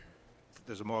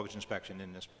 There's a mortgage inspection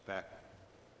in this pack.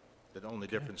 The only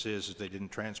difference is they didn't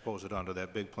transpose it onto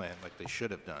that big plan like they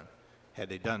should have done. Had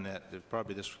they done that,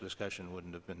 probably this discussion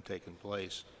wouldn't have been taking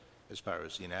place as far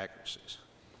as the inaccuracies.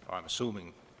 Or I'm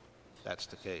assuming that's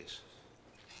the case.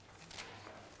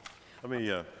 Let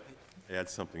me add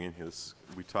something in here.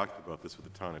 We talked about this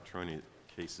with the town attorney,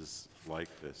 cases like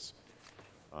this.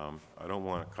 I don't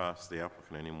want to cost the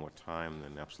applicant any more time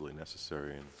than absolutely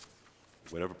necessary in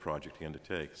whatever project he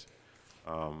undertakes.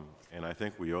 And I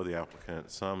think we owe the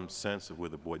applicant some sense of where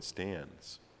the board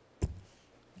stands.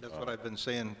 That's what I've been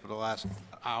saying for the last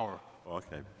hour.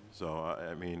 Okay, so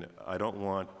I mean, I don't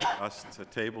want us to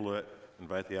table it,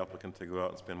 invite the applicant to go out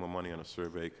and spend more money on a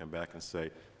survey, come back and say,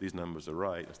 these numbers are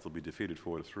right, and still be defeated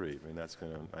 4-3. I mean, that's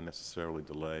going to unnecessarily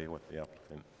delay what the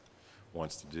applicant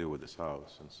wants to do with this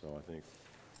house. And so I think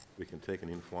we can take an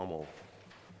informal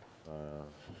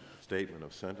statement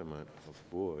of sentiment of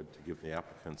the board to give the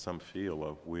applicant some feel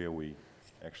of where we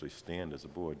actually stand as a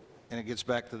board. And it gets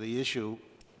back to the issue,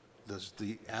 does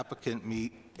the applicant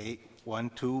meet 1,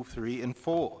 2, 3, and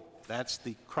 4? That's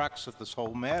the crux of this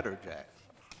whole matter, Jack.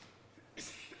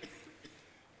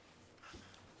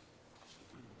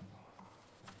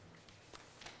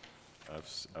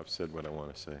 I've said what I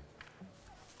want to say.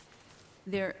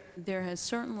 There has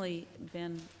certainly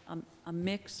been a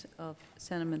mix of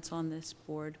sentiments on this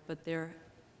board, but there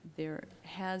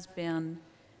has been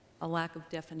a lack of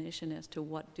definition as to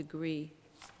what degree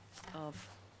of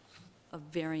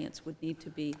variance would need to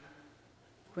be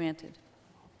granted.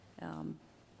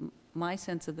 My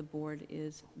sense of the board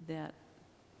is that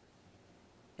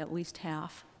at least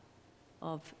half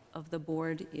of the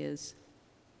board is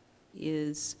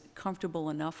comfortable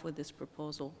enough with this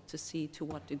proposal to see to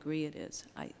what degree it is.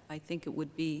 I think it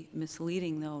would be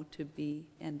misleading, though, to be,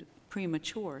 and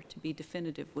premature, to be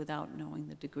definitive without knowing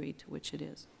the degree to which it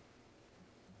is.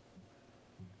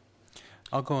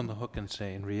 I'll go on the hook and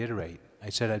say and reiterate, I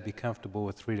said I'd be comfortable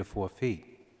with 3 to 4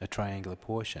 feet, a triangular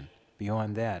portion.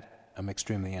 Beyond that, I'm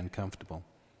extremely uncomfortable.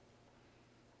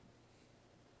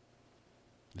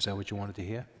 Is that what you wanted to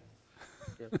hear?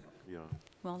 Yeah.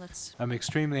 Well, that's, I'm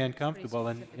extremely uncomfortable,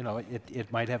 and, you know,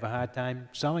 it might have a hard time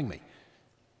selling me.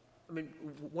 I mean,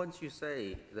 once you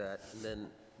say that, and then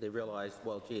they realize,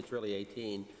 well, gee, it's really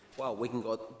 18, well, we can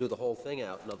go do the whole thing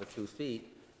out another 2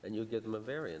 feet, and you give them a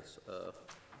variance.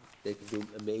 They can do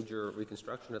a major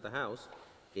reconstruction of the house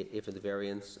if the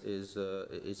variance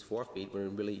is 4 feet,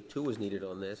 when really 2 is needed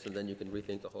on this, and then you can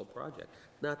rethink the whole project.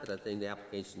 Not that I think the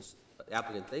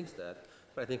applicant thinks that,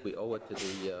 but I think we owe it to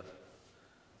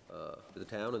the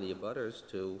town and the abutters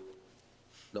to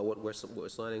know what we're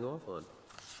signing off on.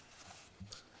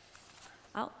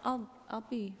 I'll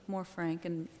be more frank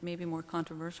and maybe more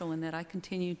controversial in that I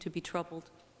continue to be troubled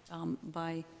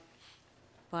by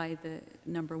the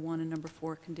number 1 and number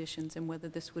 4 conditions and whether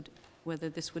this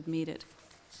would meet it.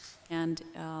 And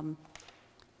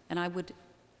I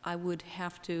would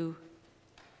have to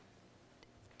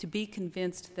be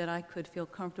convinced that I could feel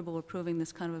comfortable approving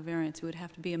this kind of a variance. It would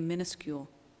have to be a minuscule,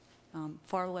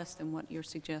 far less than what you're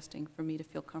suggesting for me to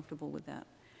feel comfortable with that.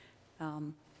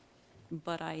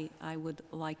 But I would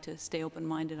like to stay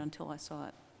open-minded until I saw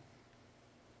it.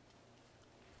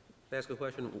 Can I ask a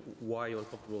question? Why are you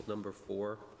uncomfortable with number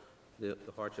 4? The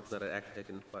hardship's not actually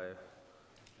taken by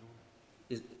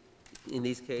in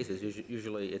these cases,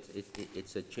 usually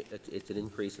it's an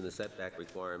increase in the setback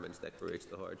requirements that creates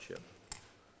the hardship.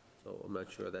 So I'm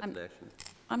not sure that's an action.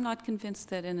 I'm not convinced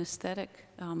that in aesthetic,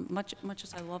 much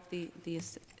as I love the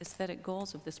aesthetic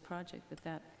goals of this project,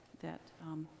 that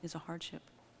is a hardship.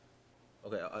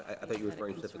 Okay, I thought you were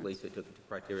referring specifically to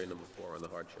criteria number 4 on the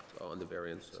hardship, on the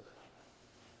variance.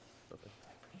 Okay.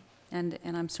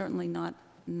 And I'm certainly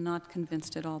not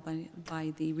convinced at all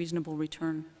by the reasonable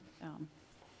return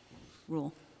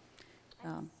rule. I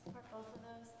support both of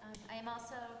those. I am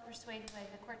also persuaded by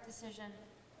the court decision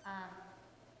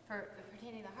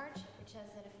pertaining to the hardship, which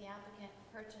says that if the applicant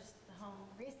purchased the home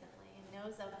recently and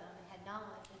knows of them and had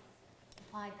knowledge, it's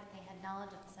implied that they had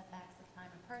knowledge of the setbacks at the time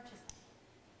of purchasing.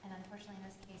 And unfortunately, in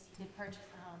this case, he did purchase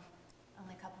the home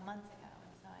only a couple months ago,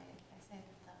 and so I say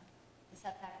that the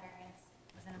setback variance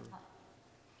was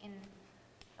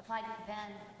applied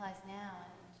then, applies now,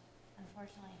 and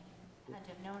unfortunately, he had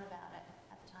to have known about it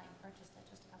at the time he purchased it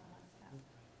just a couple months ago.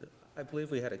 I believe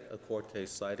we had a court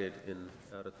case cited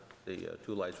out of the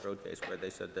Two Lights Road case where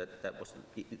they said that wasn't,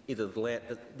 either the land,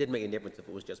 it didn't make a difference if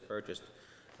it was just purchased.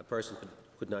 A person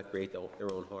could not create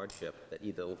their own hardship, that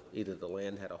either the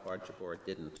land had a hardship or it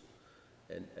didn't.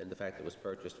 and the fact that it was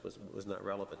purchased was not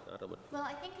relevant. I don't know. Well,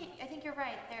 I think you're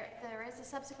right. There is a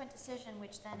subsequent decision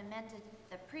which then amended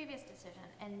the previous decision,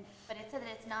 but it said that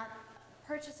it's not,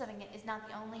 purchasing it is not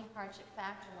the only hardship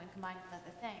factor when combined with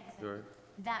other things. And Right.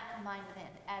 that combined with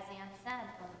it, as Ann said,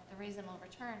 the reasonable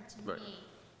return to Right. me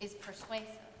is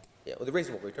persuasive. Yeah, well, the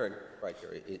reasonable return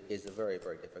criteria is a very,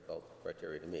 very difficult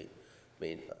criteria to meet. I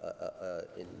mean,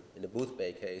 in the Booth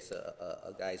Bay case,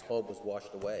 a guy's home was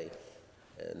washed away,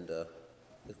 and the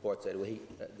court said, well,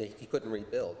 he couldn't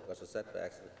rebuild because of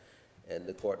setbacks, and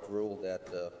the court ruled that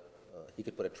he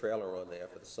could put a trailer on there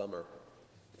for the summer,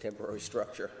 temporary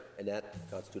structure, and that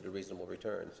constituted a reasonable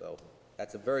return. So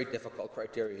that's a very difficult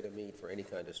criteria to meet for any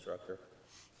kind of structure,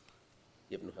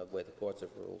 given the way the courts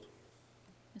have ruled.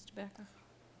 Mr. Becker?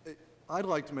 I'd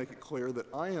like to make it clear that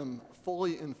I am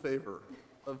fully in favor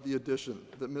of the addition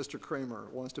that Mr. Kramer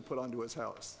wants to put onto his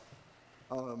house.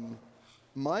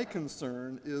 My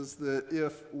concern is that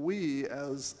if we,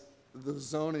 as the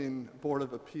Zoning Board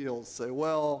of Appeals, say,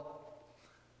 well,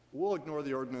 we'll ignore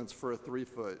the ordinance for a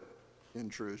 3-foot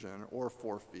intrusion, or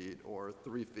 4 feet, or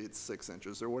 3 feet 6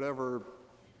 inches, or whatever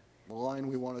line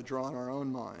we want to draw in our own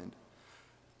mind,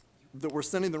 that we're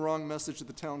sending the wrong message to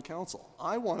the town council.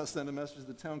 I want to send a message to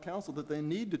the town council that they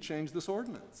need to change this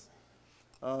ordinance.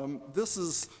 This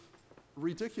is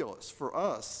ridiculous for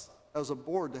us as a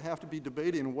board to have to be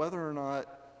debating whether or not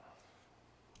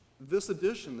this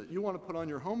addition that you want to put on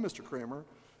your home, Mr. Kramer,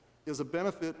 is a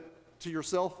benefit to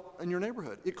yourself and your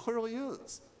neighborhood. It clearly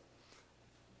is.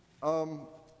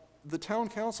 The town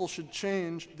council should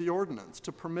change the ordinance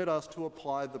to permit us to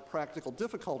apply the practical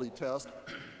difficulty test,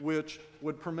 which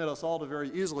would permit us all to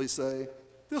very easily say,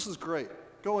 this is great,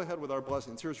 go ahead with our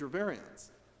blessings, here's your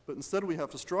variance. But instead we have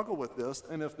to struggle with this,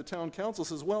 and if the town council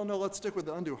says, well, no, let's stick with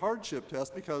the undue hardship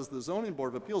test because the Zoning Board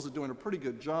of Appeals is doing a pretty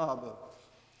good job of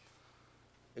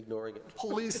Ignoring it.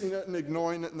 policing it and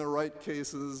ignoring it in the right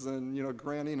cases and,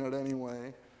 granting it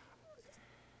anyway,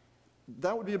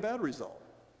 that would be a bad result.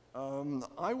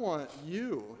 I want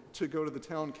you to go to the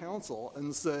town council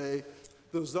and say,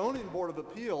 the Zoning Board of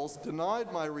Appeals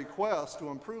denied my request to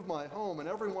improve my home and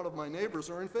every one of my neighbors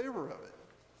are in favor of it.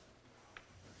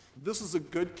 This is a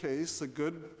good case, a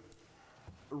good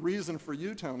reason for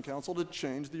you, town council, to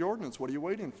change the ordinance. What are you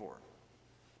waiting for?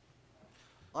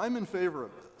 I'm in favor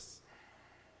of this,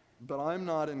 but I'm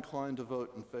not inclined to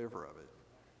vote in favor of it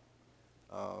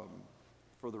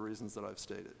for the reasons that I've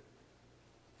stated.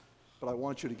 But I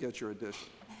want you to get your addition.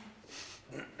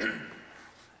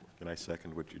 Can I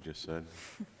second what you just said?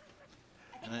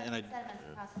 I think that's sentiments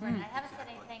across the board. I haven't said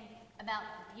anything about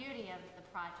the beauty of the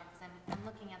project, because I'm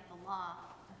looking at the law,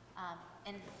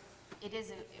 and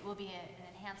it will be an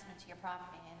enhancement to your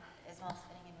property, and as well as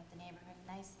fitting in with the neighborhood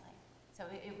nicely. So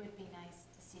it would be nice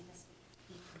to see this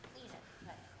be completed,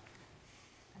 but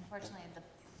unfortunately, the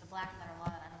black letter law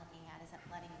that I'm looking at isn't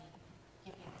letting me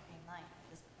give you the green light at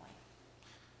this point.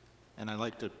 And I'd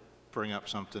like to bring up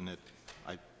something that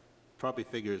I probably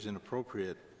figure is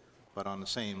inappropriate, but on the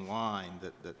same line,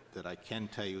 that I can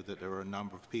tell you that there are a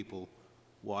number of people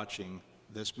watching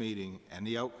this meeting and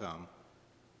the outcome,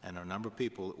 and a number of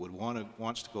people that would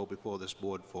wants to go before this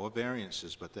board for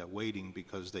variances, but they're waiting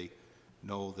because they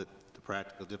know that the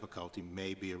practical difficulty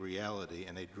may be a reality,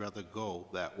 and they'd rather go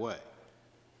that way.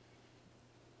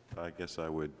 I guess I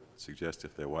would suggest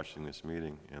if they're watching this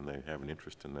meeting and they have an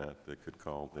interest in that, they could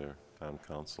call their town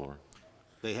councilor.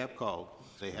 They have called.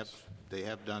 They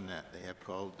have done that. They have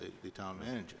called the town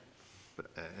manager. But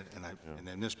and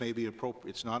then this may be appropriate.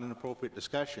 It's not an appropriate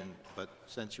discussion, but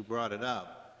since you brought it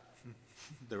up,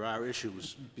 there are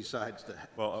issues besides that.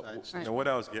 Well, what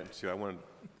I was getting to, I wanted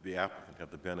the applicant to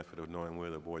have the benefit of knowing where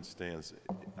the board stands.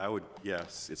 I would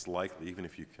guess it's likely, even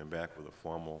if you come back with a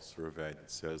formal survey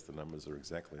that says the numbers are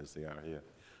exactly as they are here,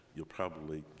 you'll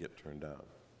probably get turned down.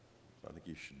 So I think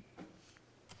you should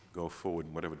go forward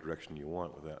in whatever direction you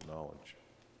want with that knowledge.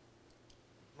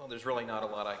 Well, there's really not a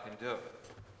lot I can do.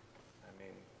 I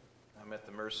mean, I'm at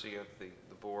the mercy of the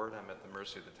board, I'm at the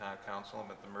mercy of the town council,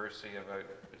 I'm at the mercy of a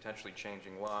potentially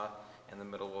changing law in the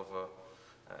middle of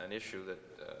an issue that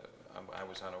I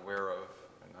was unaware of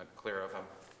and not clear of.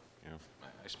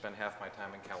 I spend half my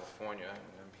time in California, and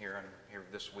I'm here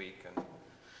this week, and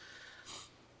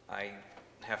I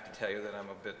have to tell you that I'm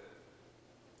a bit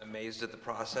amazed at the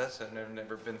process. I've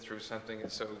never been through something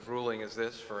so grueling as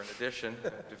this for an addition,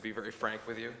 to be very frank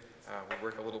with you. We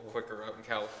work a little quicker out in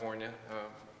California,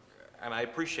 and I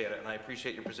appreciate it, and I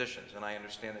appreciate your positions, and I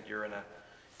understand that you're in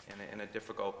a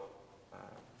difficult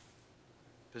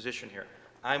position here.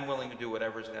 I'm willing to do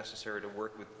whatever is necessary to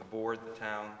work with the board, the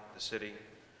town, the city,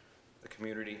 the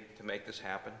community to make this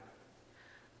happen.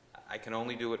 I can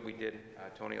only do what we did.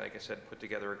 Tony, like I said, put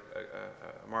together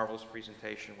a marvelous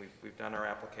presentation. We've done our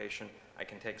application. I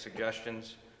can take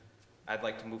suggestions. I'd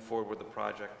like to move forward with the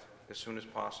project as soon as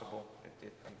possible.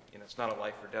 You know, it's not a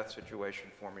life or death situation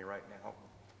for me right now,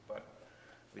 but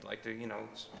we'd like to, you know,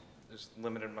 there's a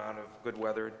limited amount of good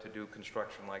weather to do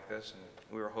construction like this, and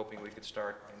we were hoping we could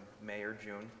start in May or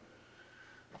June.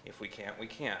 If we can't, we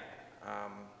can't.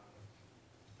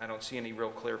 I don't see any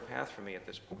real clear path for me at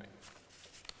this point,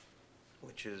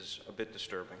 which is a bit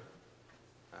disturbing.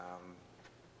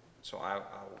 So I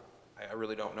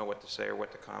really don't know what to say or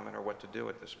what to comment or what to do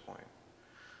at this point.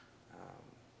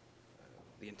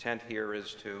 The intent here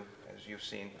is to, as you've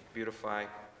seen, beautify,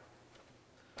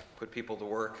 put people to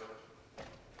work,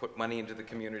 put money into the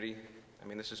community. I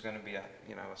mean, this is going to be a,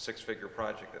 you know, a six-figure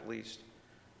project at least,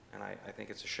 and I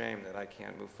think it's a shame that I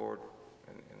can't move forward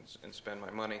and spend my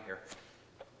money here.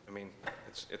 I mean,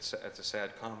 it's a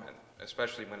sad comment,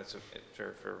 especially when it's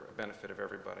for a benefit of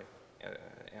everybody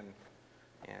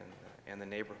and the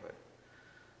neighborhood.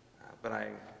 But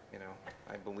I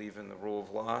believe in the rule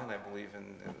of law, and I believe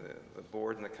in the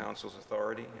board and the council's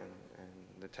authority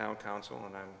and the town council,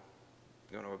 and I'm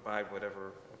going to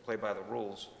play by the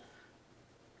rules.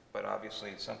 But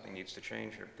obviously, something needs to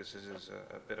change here, because this is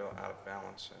a bit out of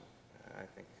balance, and I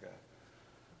think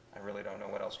I really don't know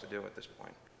what else to do at this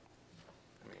point.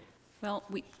 I mean, Well,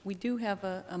 we do have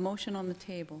a motion on the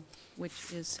table,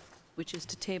 which is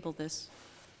to table this,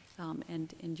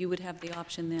 and you would have the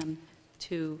option then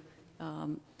to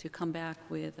come back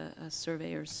with a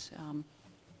surveyor's,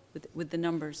 with the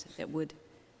numbers that would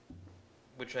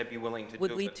which I'd be willing to do.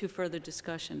 would lead to further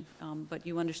discussion, but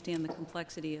you understand the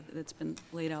complexity that's been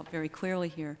laid out very clearly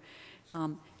here.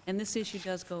 And this issue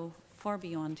does go far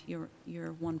beyond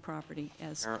your one property,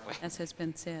 as has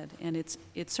been said. And it's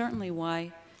certainly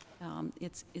why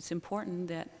it's important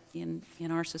that in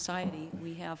our society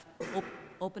we have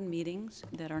open meetings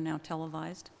that are now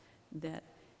televised, that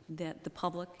the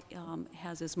public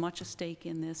has as much a stake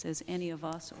in this as any of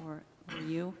us or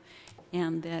you,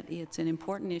 and that it's an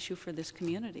important issue for this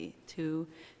community to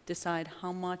decide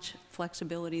how much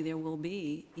flexibility there will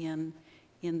be in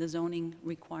the zoning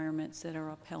requirements that are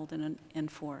upheld and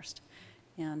enforced.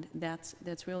 And that's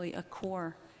really a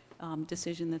core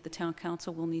decision that the town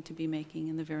council will need to be making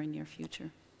in the very near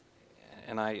future.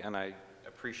 And I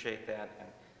appreciate that. And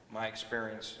my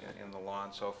experience in the law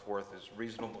and so forth is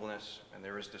reasonableness, and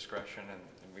there is discretion, and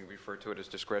we refer to it as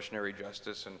discretionary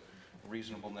justice and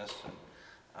reasonableness. And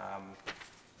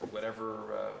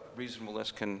whatever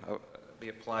reasonableness can be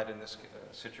applied in this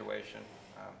situation,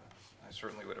 I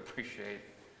certainly would appreciate.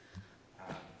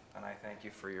 And I thank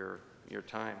you for your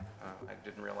time. I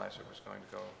didn't realize it was going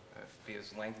to be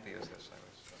as lengthy as this.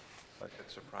 I was a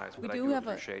bit surprised, but I do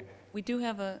appreciate. We do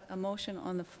have a motion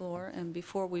on the floor, and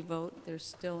before we vote, there's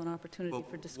still an opportunity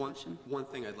for discussion. One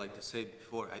thing I'd like to say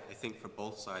before, I think for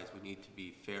both sides, we need to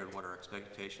be fair in what our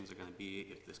expectations are going to be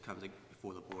if this comes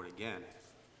before the board again.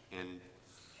 And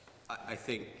I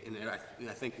think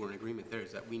we're in agreement there,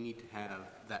 is that we need to have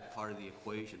that part of the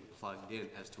equation plugged in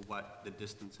as to what the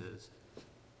distance is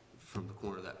from the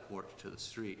corner of that porch to the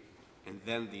street. And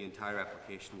then the entire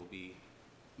application will be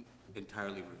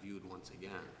entirely reviewed once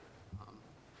again.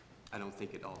 I don't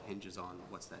think it all hinges on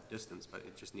what's that distance, but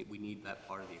we need that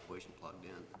part of the equation plugged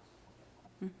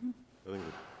in. Mm-hmm. I think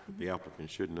that the applicant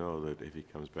should know that if he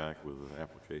comes back with an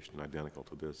application identical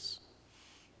to this,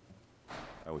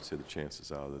 I would say the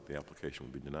chances are that the application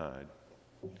will be denied.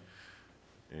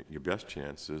 And your best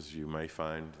chance is you may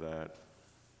find that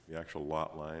the actual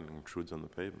lot line intrudes on the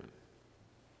pavement.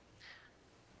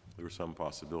 There is some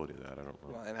possibility of that, I don't know.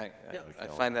 Well, and I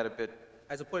find that a bit.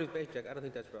 As a point of base check, I don't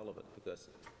think that's relevant, because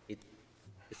the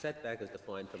setback is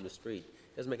defined from the street.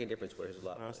 It doesn't make any difference where his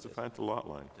lot line is. It's defined to the lot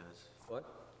line. It does. What?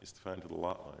 It's defined to the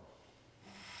lot line.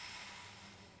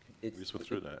 We just went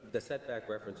through that. The setback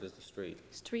references the street.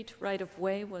 Street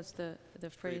right-of-way was the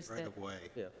phrase Right that of way.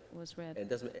 Yeah. was read.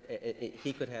 And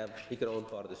he could own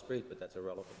part of the street, but that's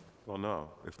irrelevant. Well, no,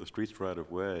 if the street's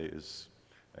right-of-way is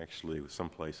actually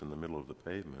someplace in the middle of the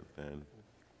pavement, then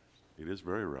it is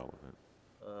very relevant.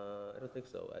 I don't think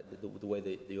so, the way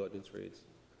the ordinance reads.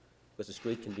 Because the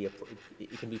street can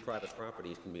be private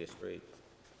property, it can be a street.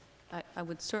 I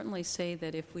would certainly say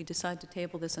that if we decide to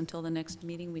table this until the next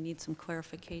meeting, we need some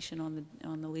clarification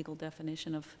on the legal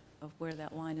definition of where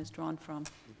that line is drawn from.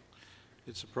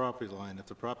 It's a property line. If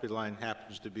the property line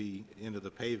happens to be into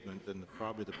the pavement, then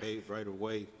probably the paved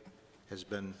right-of-way has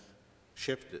been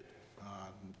shifted.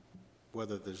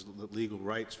 Whether there's legal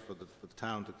rights for the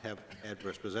town to have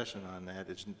adverse possession on that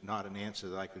is not an answer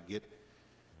that I could get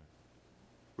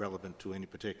relevant to any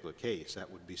particular case.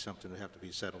 That would be something that would have to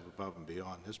be settled above and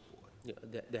beyond this board. Yeah,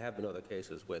 there have been other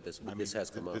cases where this I mean,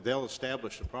 has come up. they'll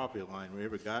establish the property line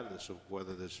regardless of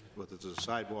whether there's a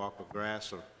sidewalk or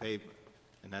grass or pavement.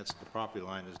 And that's, the property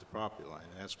line is the property line,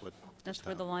 and that's what. That's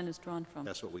where the line is drawn from.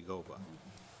 That's what we go by.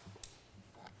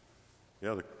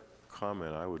 The other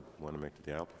comment I would want to make to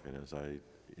the applicant is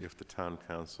if the town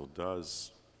council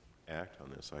does act on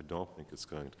this, I don't think it's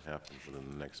going to happen within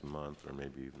the next month or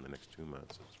maybe even the next 2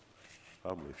 months. It's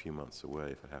probably a few months away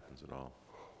if it happens at all.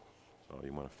 So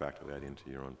you want to factor that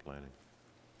into your own planning.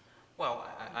 Well,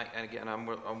 and again, I'm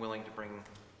willing to bring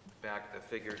back the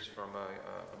figures from a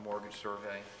mortgage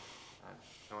survey.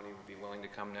 Tony would be willing to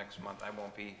come next month. I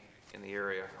won't be in the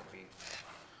area.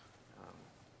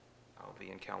 I'll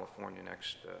be in California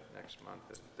next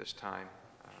month at this time.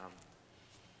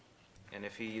 And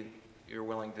if you're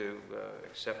willing to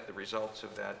accept the results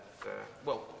of that,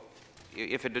 well,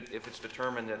 if it's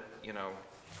determined that, you know,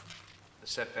 the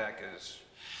setback is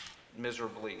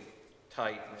miserably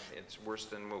tight, and it's worse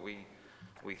than what we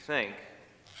think,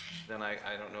 then I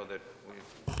don't know that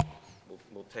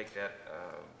we'll take that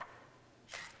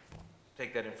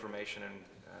information and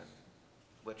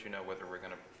let you know whether we're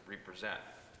going to represent.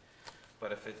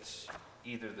 But if it's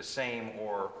either the same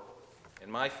or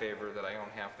in my favor that I own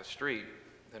half the street,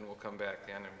 then we'll come back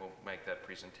then and we'll make that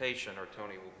presentation, or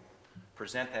Tony will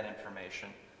present that information.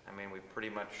 I mean, we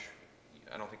pretty much,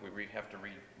 I don't think we have to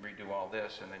redo all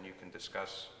this, and then you can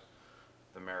discuss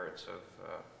the merits of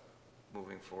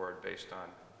moving forward based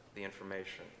on the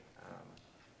information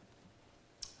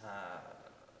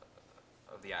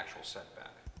of the actual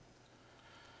setback.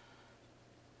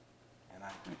 And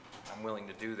I'm willing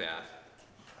to do that.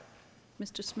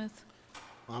 Mr. Smith?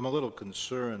 I'm a little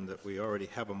concerned that we already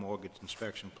have a mortgage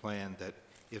inspection plan that,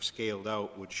 if scaled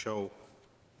out, would show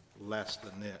less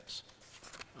than this.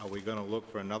 Are we going to look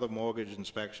for another mortgage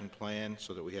inspection plan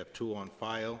so that we have two on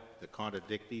file that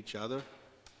contradict each other?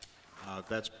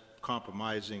 That's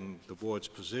compromising the board's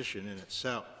position in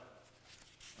itself.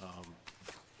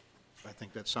 I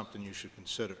think that's something you should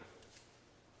consider.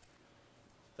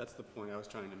 That's the point I was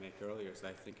trying to make earlier, is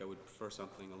I think I would prefer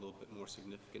something a little bit more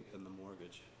significant than the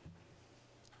mortgage.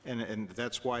 And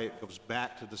that's why it goes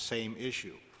back to the same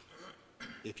issue.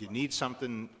 If you need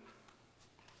something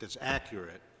that's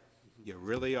accurate, you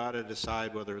really ought to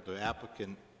decide whether the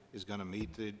applicant is going to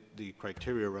meet the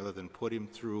criteria rather than put him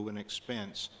through an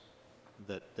expense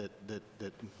that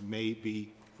may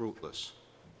be fruitless.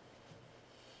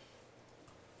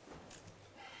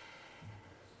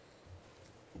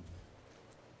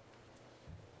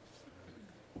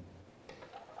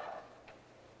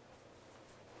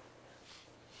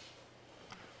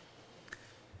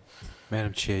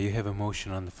 Madam Chair, you have a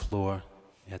motion on the floor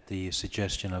at the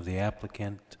suggestion of the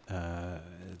applicant.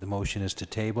 The motion is to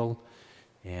table,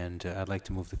 and I'd like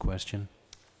to move the question.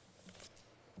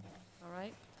 All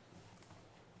right.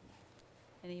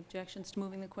 Any objections to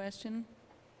moving the question?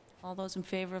 All those in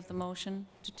favor of the motion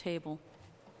to table,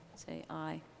 say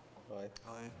aye. Aye.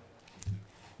 Aye.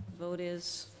 Vote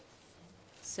is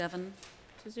 7-0.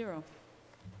 The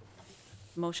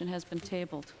motion has been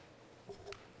tabled.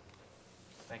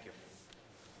 Thank you.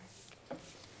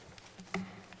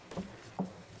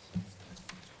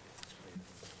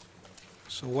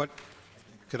 So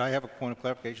could I have a point of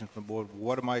clarification from the board?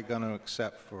 What am I going to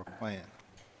accept for a plan?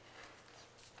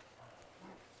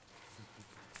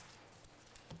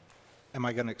 Am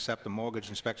I going to accept a mortgage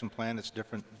inspection plan that's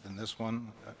different than this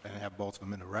one and have both of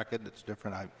them in the record that's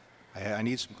different? I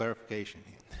need some clarification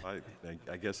here.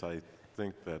 I guess I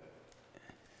think that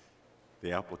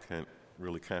the applicant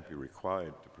really can't be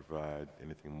required to provide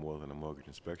anything more than a mortgage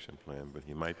inspection plan, but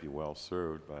he might be well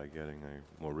served by getting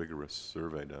a more rigorous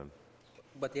survey done.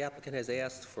 But the applicant has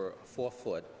asked for 4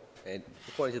 foot, and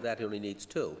according to that, he only needs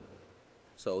 2.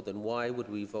 So then why would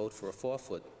we vote for a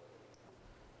 4-foot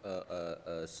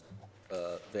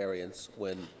variance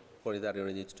when, according to that, he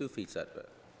only needs 2 feet setback?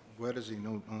 Where does he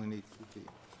only need 2 feet?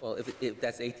 Well, if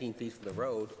that's 18 feet from the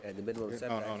road and the minimum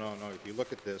setback... No. If you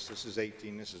look at this, this is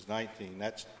 18, this is 19.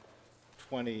 That's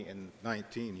 20 and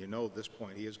 19. You know at this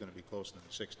point he is going to be closer than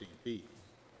 16 feet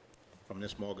from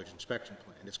this mortgage inspection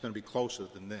plan. It's going to be closer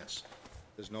than this.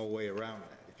 There's no way around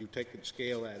that. If you take and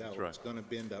scale that out, That's right. It's going to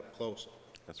bend up closer.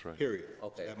 That's right. Period.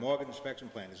 Okay. That mortgage inspection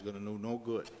plan is going to do no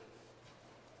good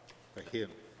for him.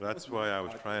 That's why I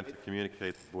was trying to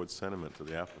communicate the board's sentiment to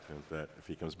the applicant, that if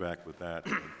he comes back with that,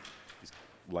 he's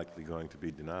likely going to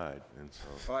be denied, and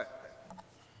so... Well,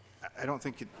 I don't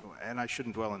think, and I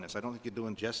shouldn't dwell on this, I don't think you're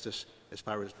doing justice as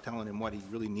far as telling him what he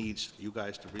really needs you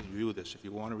guys to review this. If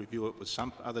you want to review it with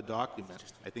some other document,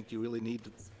 I think you really need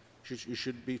to You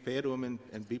should be fair to him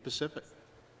and be pacific.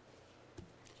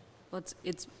 Well,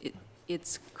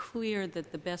 it's clear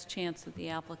that the best chance that the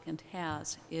applicant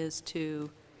has is to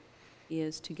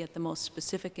get the most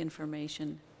specific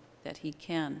information that he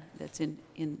can, that's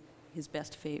in his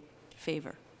best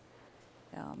favor.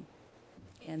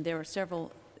 And there are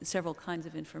several kinds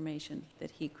of information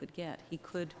that he could get. He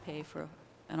could pay for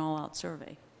an all-out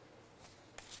survey.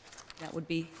 That would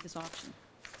be his option.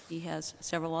 He has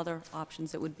several other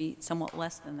options that would be somewhat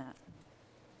less than that.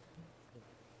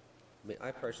 I mean,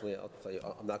 I personally, I'll tell you,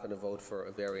 I'm not going to vote for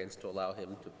a variance to allow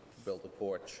him to build a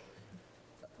porch.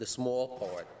 The small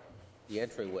part, the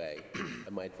entryway, I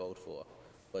might vote for,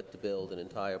 but to build an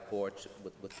entire porch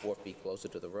with 4 feet closer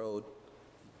to the road,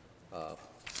 I'm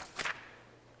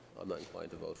not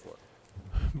inclined to vote for it.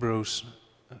 Bruce,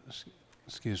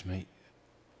 excuse me.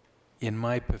 In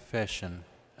my profession,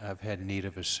 I've had need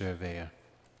of a surveyor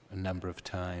a number of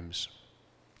times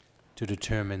to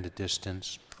determine the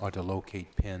distance or to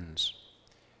locate pins.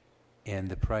 And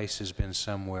the price has been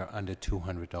somewhere under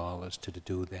 $200 to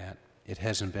do that. It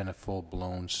hasn't been a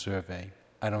full-blown survey.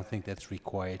 I don't think that's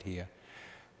required here.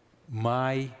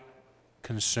 My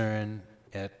concern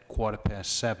at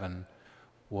 7:15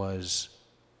 was,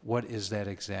 what is that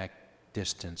exact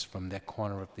distance from that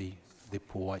corner of the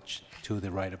porch to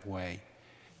the right-of-way?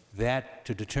 That,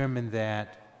 to determine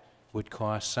that, would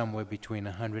cost somewhere between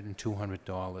 $100 and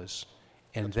 $200.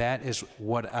 And that is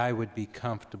what I would be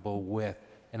comfortable with,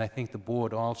 and I think the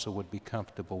board also would be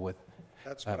comfortable with.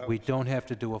 That's what We don't have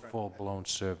to do a full-blown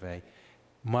survey.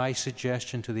 My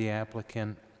suggestion to the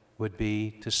applicant would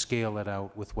be to scale it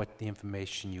out with what the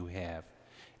information you have.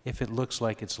 If it looks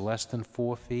like it's less than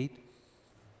 4 feet,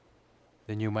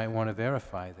 then you might want to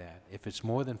verify that. If it's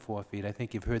more than 4 feet, I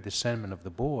think you've heard the sentiment of the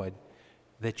board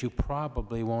that you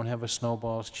probably won't have a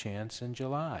snowball's chance in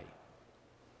July,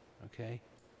 okay?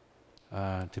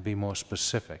 To be more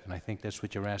specific, and I think that's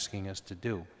what you're asking us to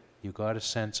do. You got a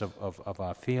sense of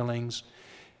our feelings,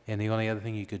 and the only other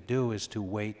thing you could do is to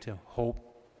wait to hope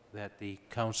that the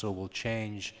council will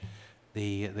change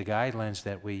the guidelines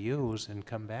that we use and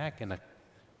come back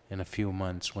in a few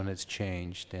months when it's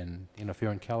changed. And, you know, if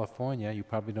you're in California, you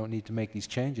probably don't need to make these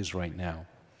changes right now.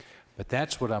 But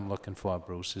that's what I'm looking for,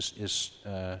 Bruce, is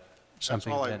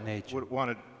something of that nature. That's all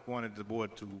I wanted the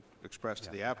board to express to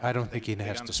the applicant. I don't think he They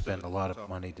has to spend a lot understood, of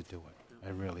so- money to do it.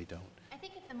 I really don't. I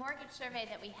think if the mortgage survey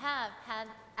that we have had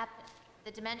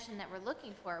the dimension that we're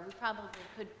looking for, we probably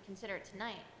could consider it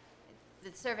tonight.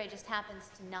 The survey just happens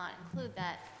to not include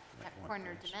that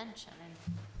corner dimension,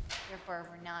 and therefore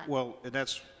we're not. Well, and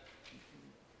that's,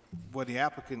 when the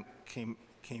applicant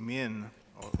came in,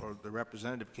 or the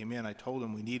representative came in, I told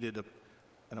him we needed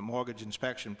a mortgage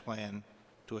inspection plan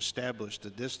to establish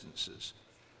the distances.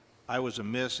 I was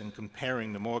amiss in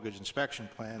comparing the mortgage inspection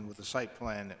plan with the site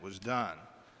plan that was done,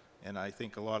 and I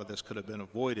think a lot of this could have been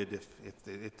avoided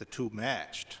if the two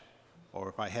matched, or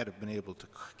if I had been able to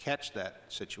catch that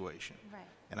situation. Right.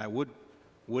 And I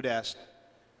would ask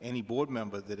any board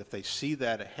member that if they see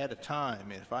that ahead of time,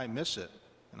 and if I miss it,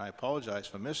 and I apologize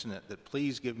for missing it, that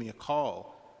please give me a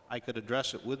call. I could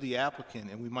address it with the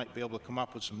applicant, and we might be able to come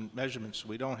up with some measurements so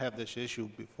we don't have this issue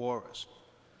before us.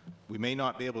 We may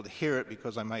not be able to hear it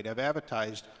because I might have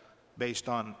advertised based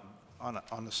on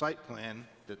the site plan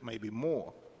that may be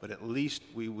more, but at least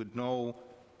we would know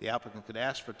the applicant could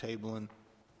ask for tabling.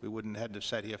 We wouldn't have to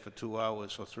sit here for 2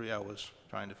 hours or 3 hours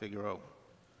trying to figure out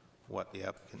what the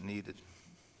applicant needed.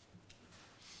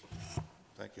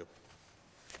 Thank you.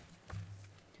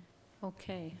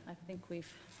 Okay, I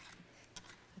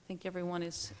think everyone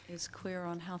is clear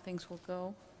on how things will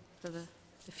go for the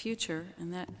future,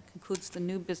 and that concludes the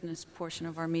new business portion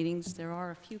of our meetings. There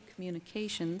are a few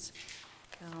communications.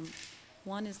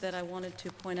 One is that I wanted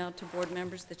to point out to board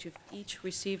members that you've each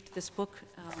received this book,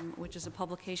 which is a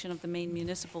publication of the Maine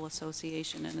Municipal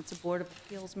Association, and it's a Board of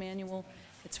Appeals manual.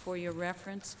 It's for your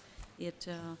reference. It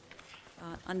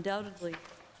undoubtedly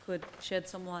could shed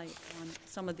some light on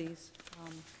some of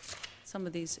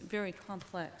these very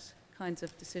complex kinds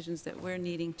of decisions that we're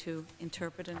needing to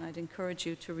interpret, and I'd encourage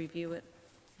you to review it.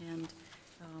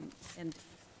 And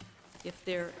if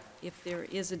there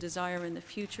is a desire in the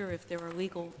future, if there are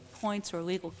legal points or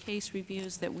legal case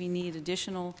reviews that we need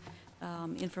additional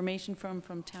information from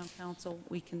town council,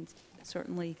 we can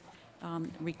certainly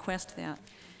request that.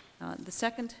 The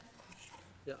second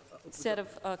set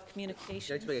of Can I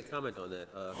communications. just make a comment on that?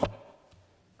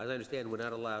 As I understand, we're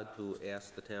not allowed to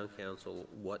ask the town council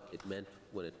what it meant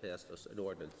when it passed us an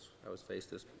ordinance. I was faced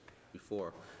this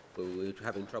before, but we were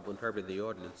having trouble interpreting the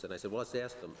ordinance, and I said, well, let's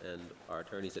ask them, and our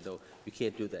attorney said, no, you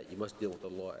can't do that. You must deal with the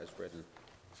law as written.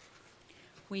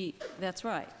 That's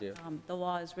right. Yeah. The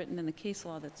law is written in the case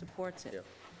law that supports it. Yeah.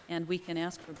 And we can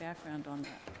ask for background on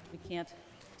that. We can't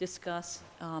discuss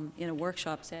in a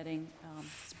workshop setting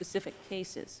specific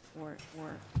cases or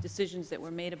decisions that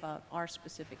were made about our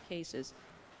specific cases,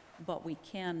 but we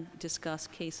can discuss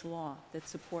case law that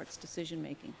supports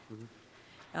decision-making.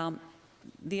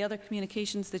 The other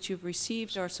communications that you've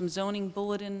received are some zoning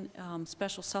bulletin,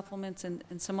 special supplements, and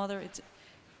some other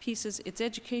pieces. It's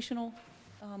educational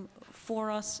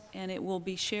for us, and it will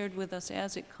be shared with us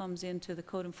as it comes into the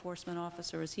code enforcement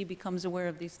officer, as he becomes aware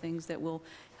of these things that will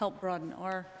help broaden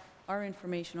our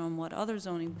information on what other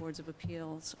zoning boards of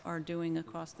appeals are doing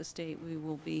across the state. We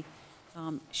will be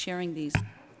sharing these.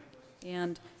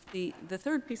 And the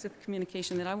third piece of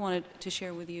communication that I wanted to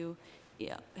share with you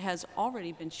has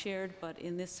already been shared, but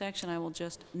in this section I will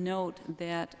just note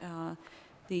that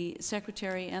the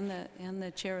secretary and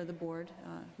the chair of the board,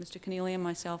 Mr. Keneally, and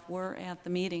myself were at the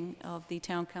meeting of the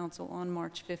town council on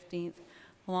March 15th,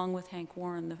 along with Hank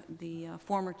Warren, the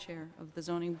former chair of the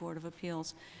zoning board of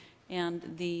appeals. And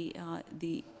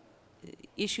the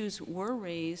issues were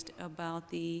raised about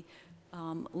the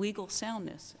legal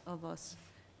soundness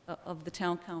of the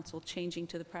town council changing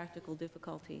to the practical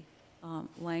difficulty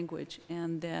language,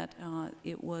 and that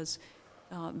it was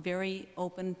very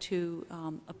open to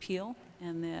appeal,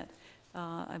 and that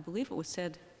I believe it was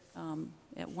said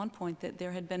at one point that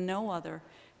there had been no other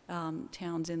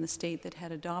towns in the state that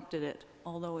had adopted it,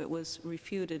 although it was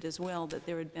refuted as well that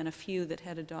there had been a few that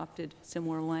had adopted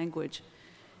similar language.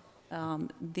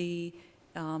 The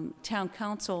town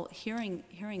council, hearing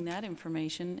that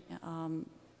information,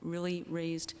 really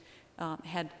raised,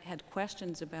 had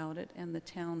questions about it, and the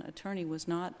town attorney was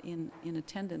not in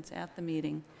attendance at the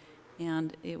meeting,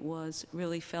 and it was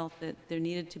really felt that there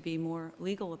needed to be more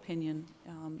legal opinion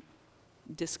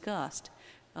discussed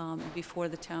before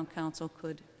the town council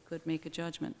could make a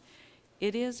judgment.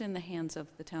 It is in the hands of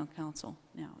the town council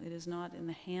now. It is not in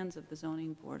the hands of the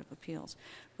zoning board of appeals.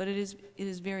 But it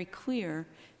is very clear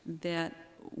that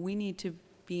we need to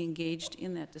be engaged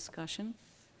in that discussion,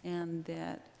 and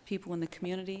that people in the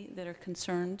community that are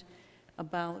concerned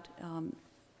about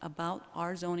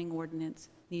our zoning ordinance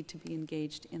need to be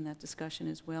engaged in that discussion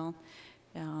as well.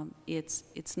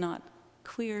 It's not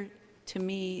clear to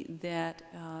me that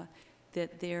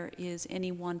there is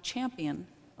any one champion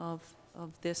of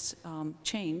this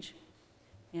change,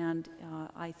 and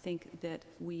I think that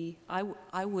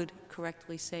I would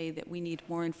correctly say that we need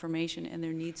more information, and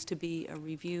there needs to be a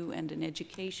review and an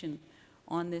education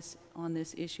on this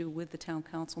issue with the town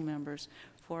council members,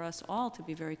 for us all to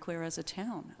be very clear as a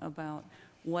town about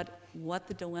what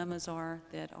the dilemmas are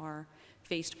that are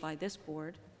faced by this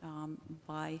board,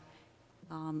 by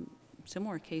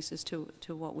similar cases to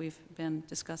what we've been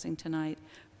discussing tonight.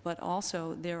 But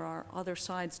also there are other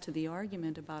sides to the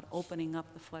argument about opening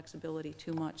up the flexibility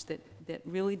too much that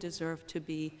really deserve to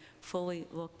be fully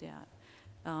looked at.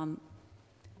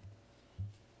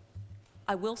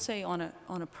 I will say on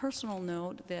a personal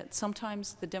note that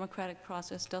sometimes the democratic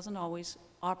process doesn't always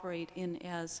operate in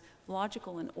as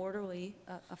logical and orderly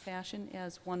a fashion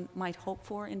as one might hope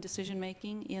for in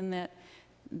decision-making, in that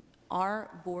our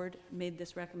board made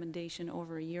this recommendation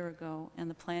over a year ago, and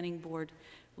the planning board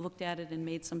looked at it and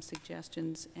made some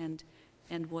suggestions and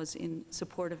was in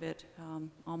support of it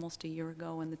almost a year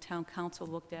ago, and the town council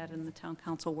looked at it, and the town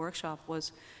council workshop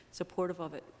was supportive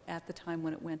of it at the time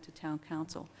when it went to town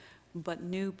council. But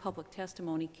new public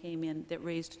testimony came in that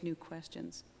raised new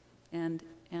questions, and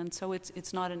so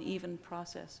it's not an even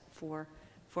process for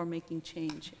making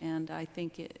change, and I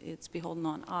think it's beholden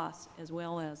on us as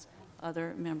well as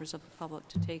other members of the public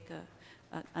to take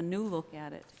a new look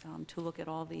at it, to look at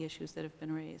all the issues that have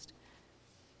been raised.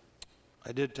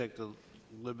 I did take the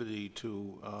liberty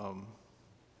to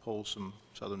poll some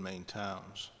southern Maine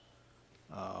towns.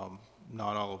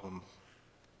 Not all of them,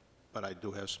 but I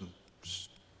do have some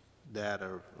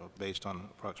data based on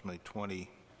approximately 20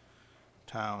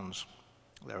 towns.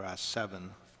 There are 7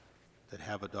 that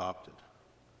have adopted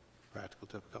practical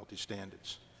difficulty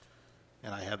standards.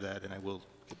 And I have that, and I will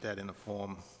get that in a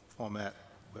format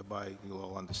whereby you'll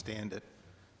all understand it,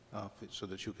 so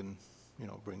that you can,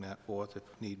 bring that forth if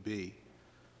need be.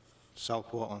 South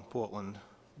Portland, Portland,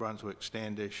 Brunswick,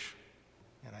 Standish,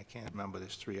 and I can't remember,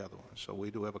 there's 3 other ones. So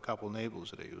we do have a couple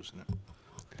neighbors that are using it.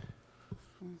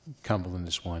 Cumberland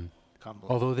is one.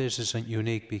 Cumberland. Although this isn't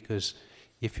unique, because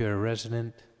if you're a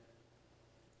resident,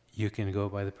 you can go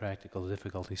by the practical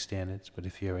difficulty standards, but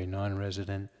if you're a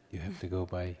non-resident, you have to go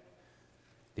by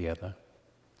the other.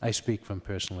 I speak from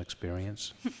personal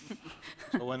experience.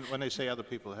 So when they say other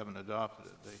people haven't adopted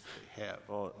it, they have.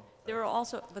 Well, there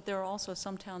are also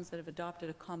some towns that have adopted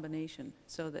a combination,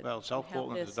 so that. Well, South have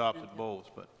Portland has this adopted and-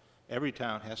 both, but every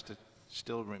town has to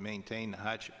still maintain the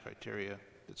hardship criteria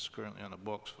that's currently on the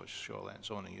books for shoreline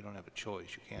zoning. You don't have a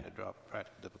choice. You can't adopt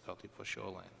practical difficulty for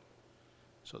shoreline.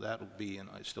 So that'll be, and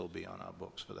it'll still be on our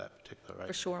books for that particular item.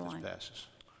 For shoreline. If this passes.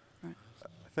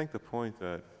 I think the point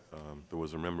that there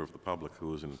was a member of the public who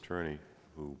was an attorney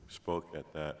who spoke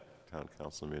at that town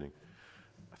council meeting.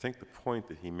 I think the point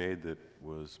that he made that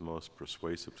was most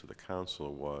persuasive to the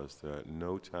council was that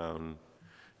no town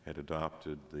had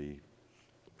adopted the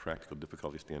practical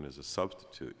difficulty standard as a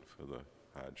substitute for the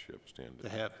hardship standard.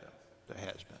 There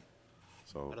has been.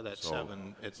 So, Out of that so-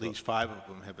 7, at least 5 of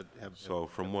them have. So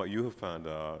from what you have found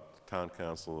out, the town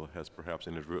council has perhaps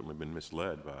inadvertently been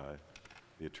misled by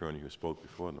the attorney who spoke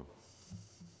before them,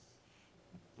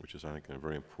 which is, I think, a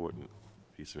very important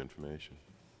piece of information.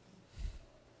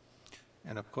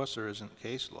 And of course, there isn't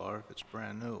case law if it's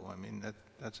brand new. I mean,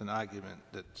 that's an argument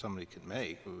that somebody can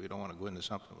make. We don't want to go into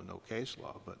something with no case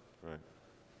law, but Right.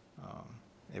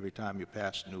 every time you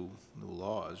pass new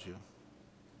laws,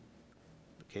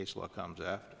 the case law comes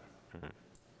after. Right.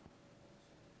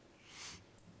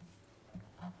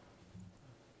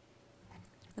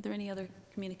 Are there any other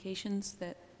communications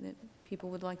that people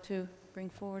would like to bring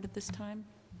forward at this time?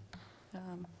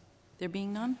 There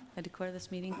being none, I declare this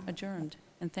meeting adjourned.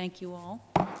 And thank you all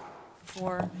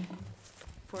for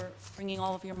bringing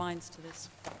all of your minds to this.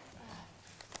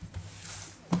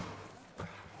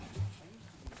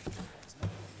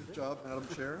 Good job, Madam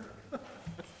Chair. I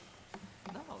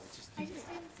just didn't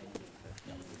say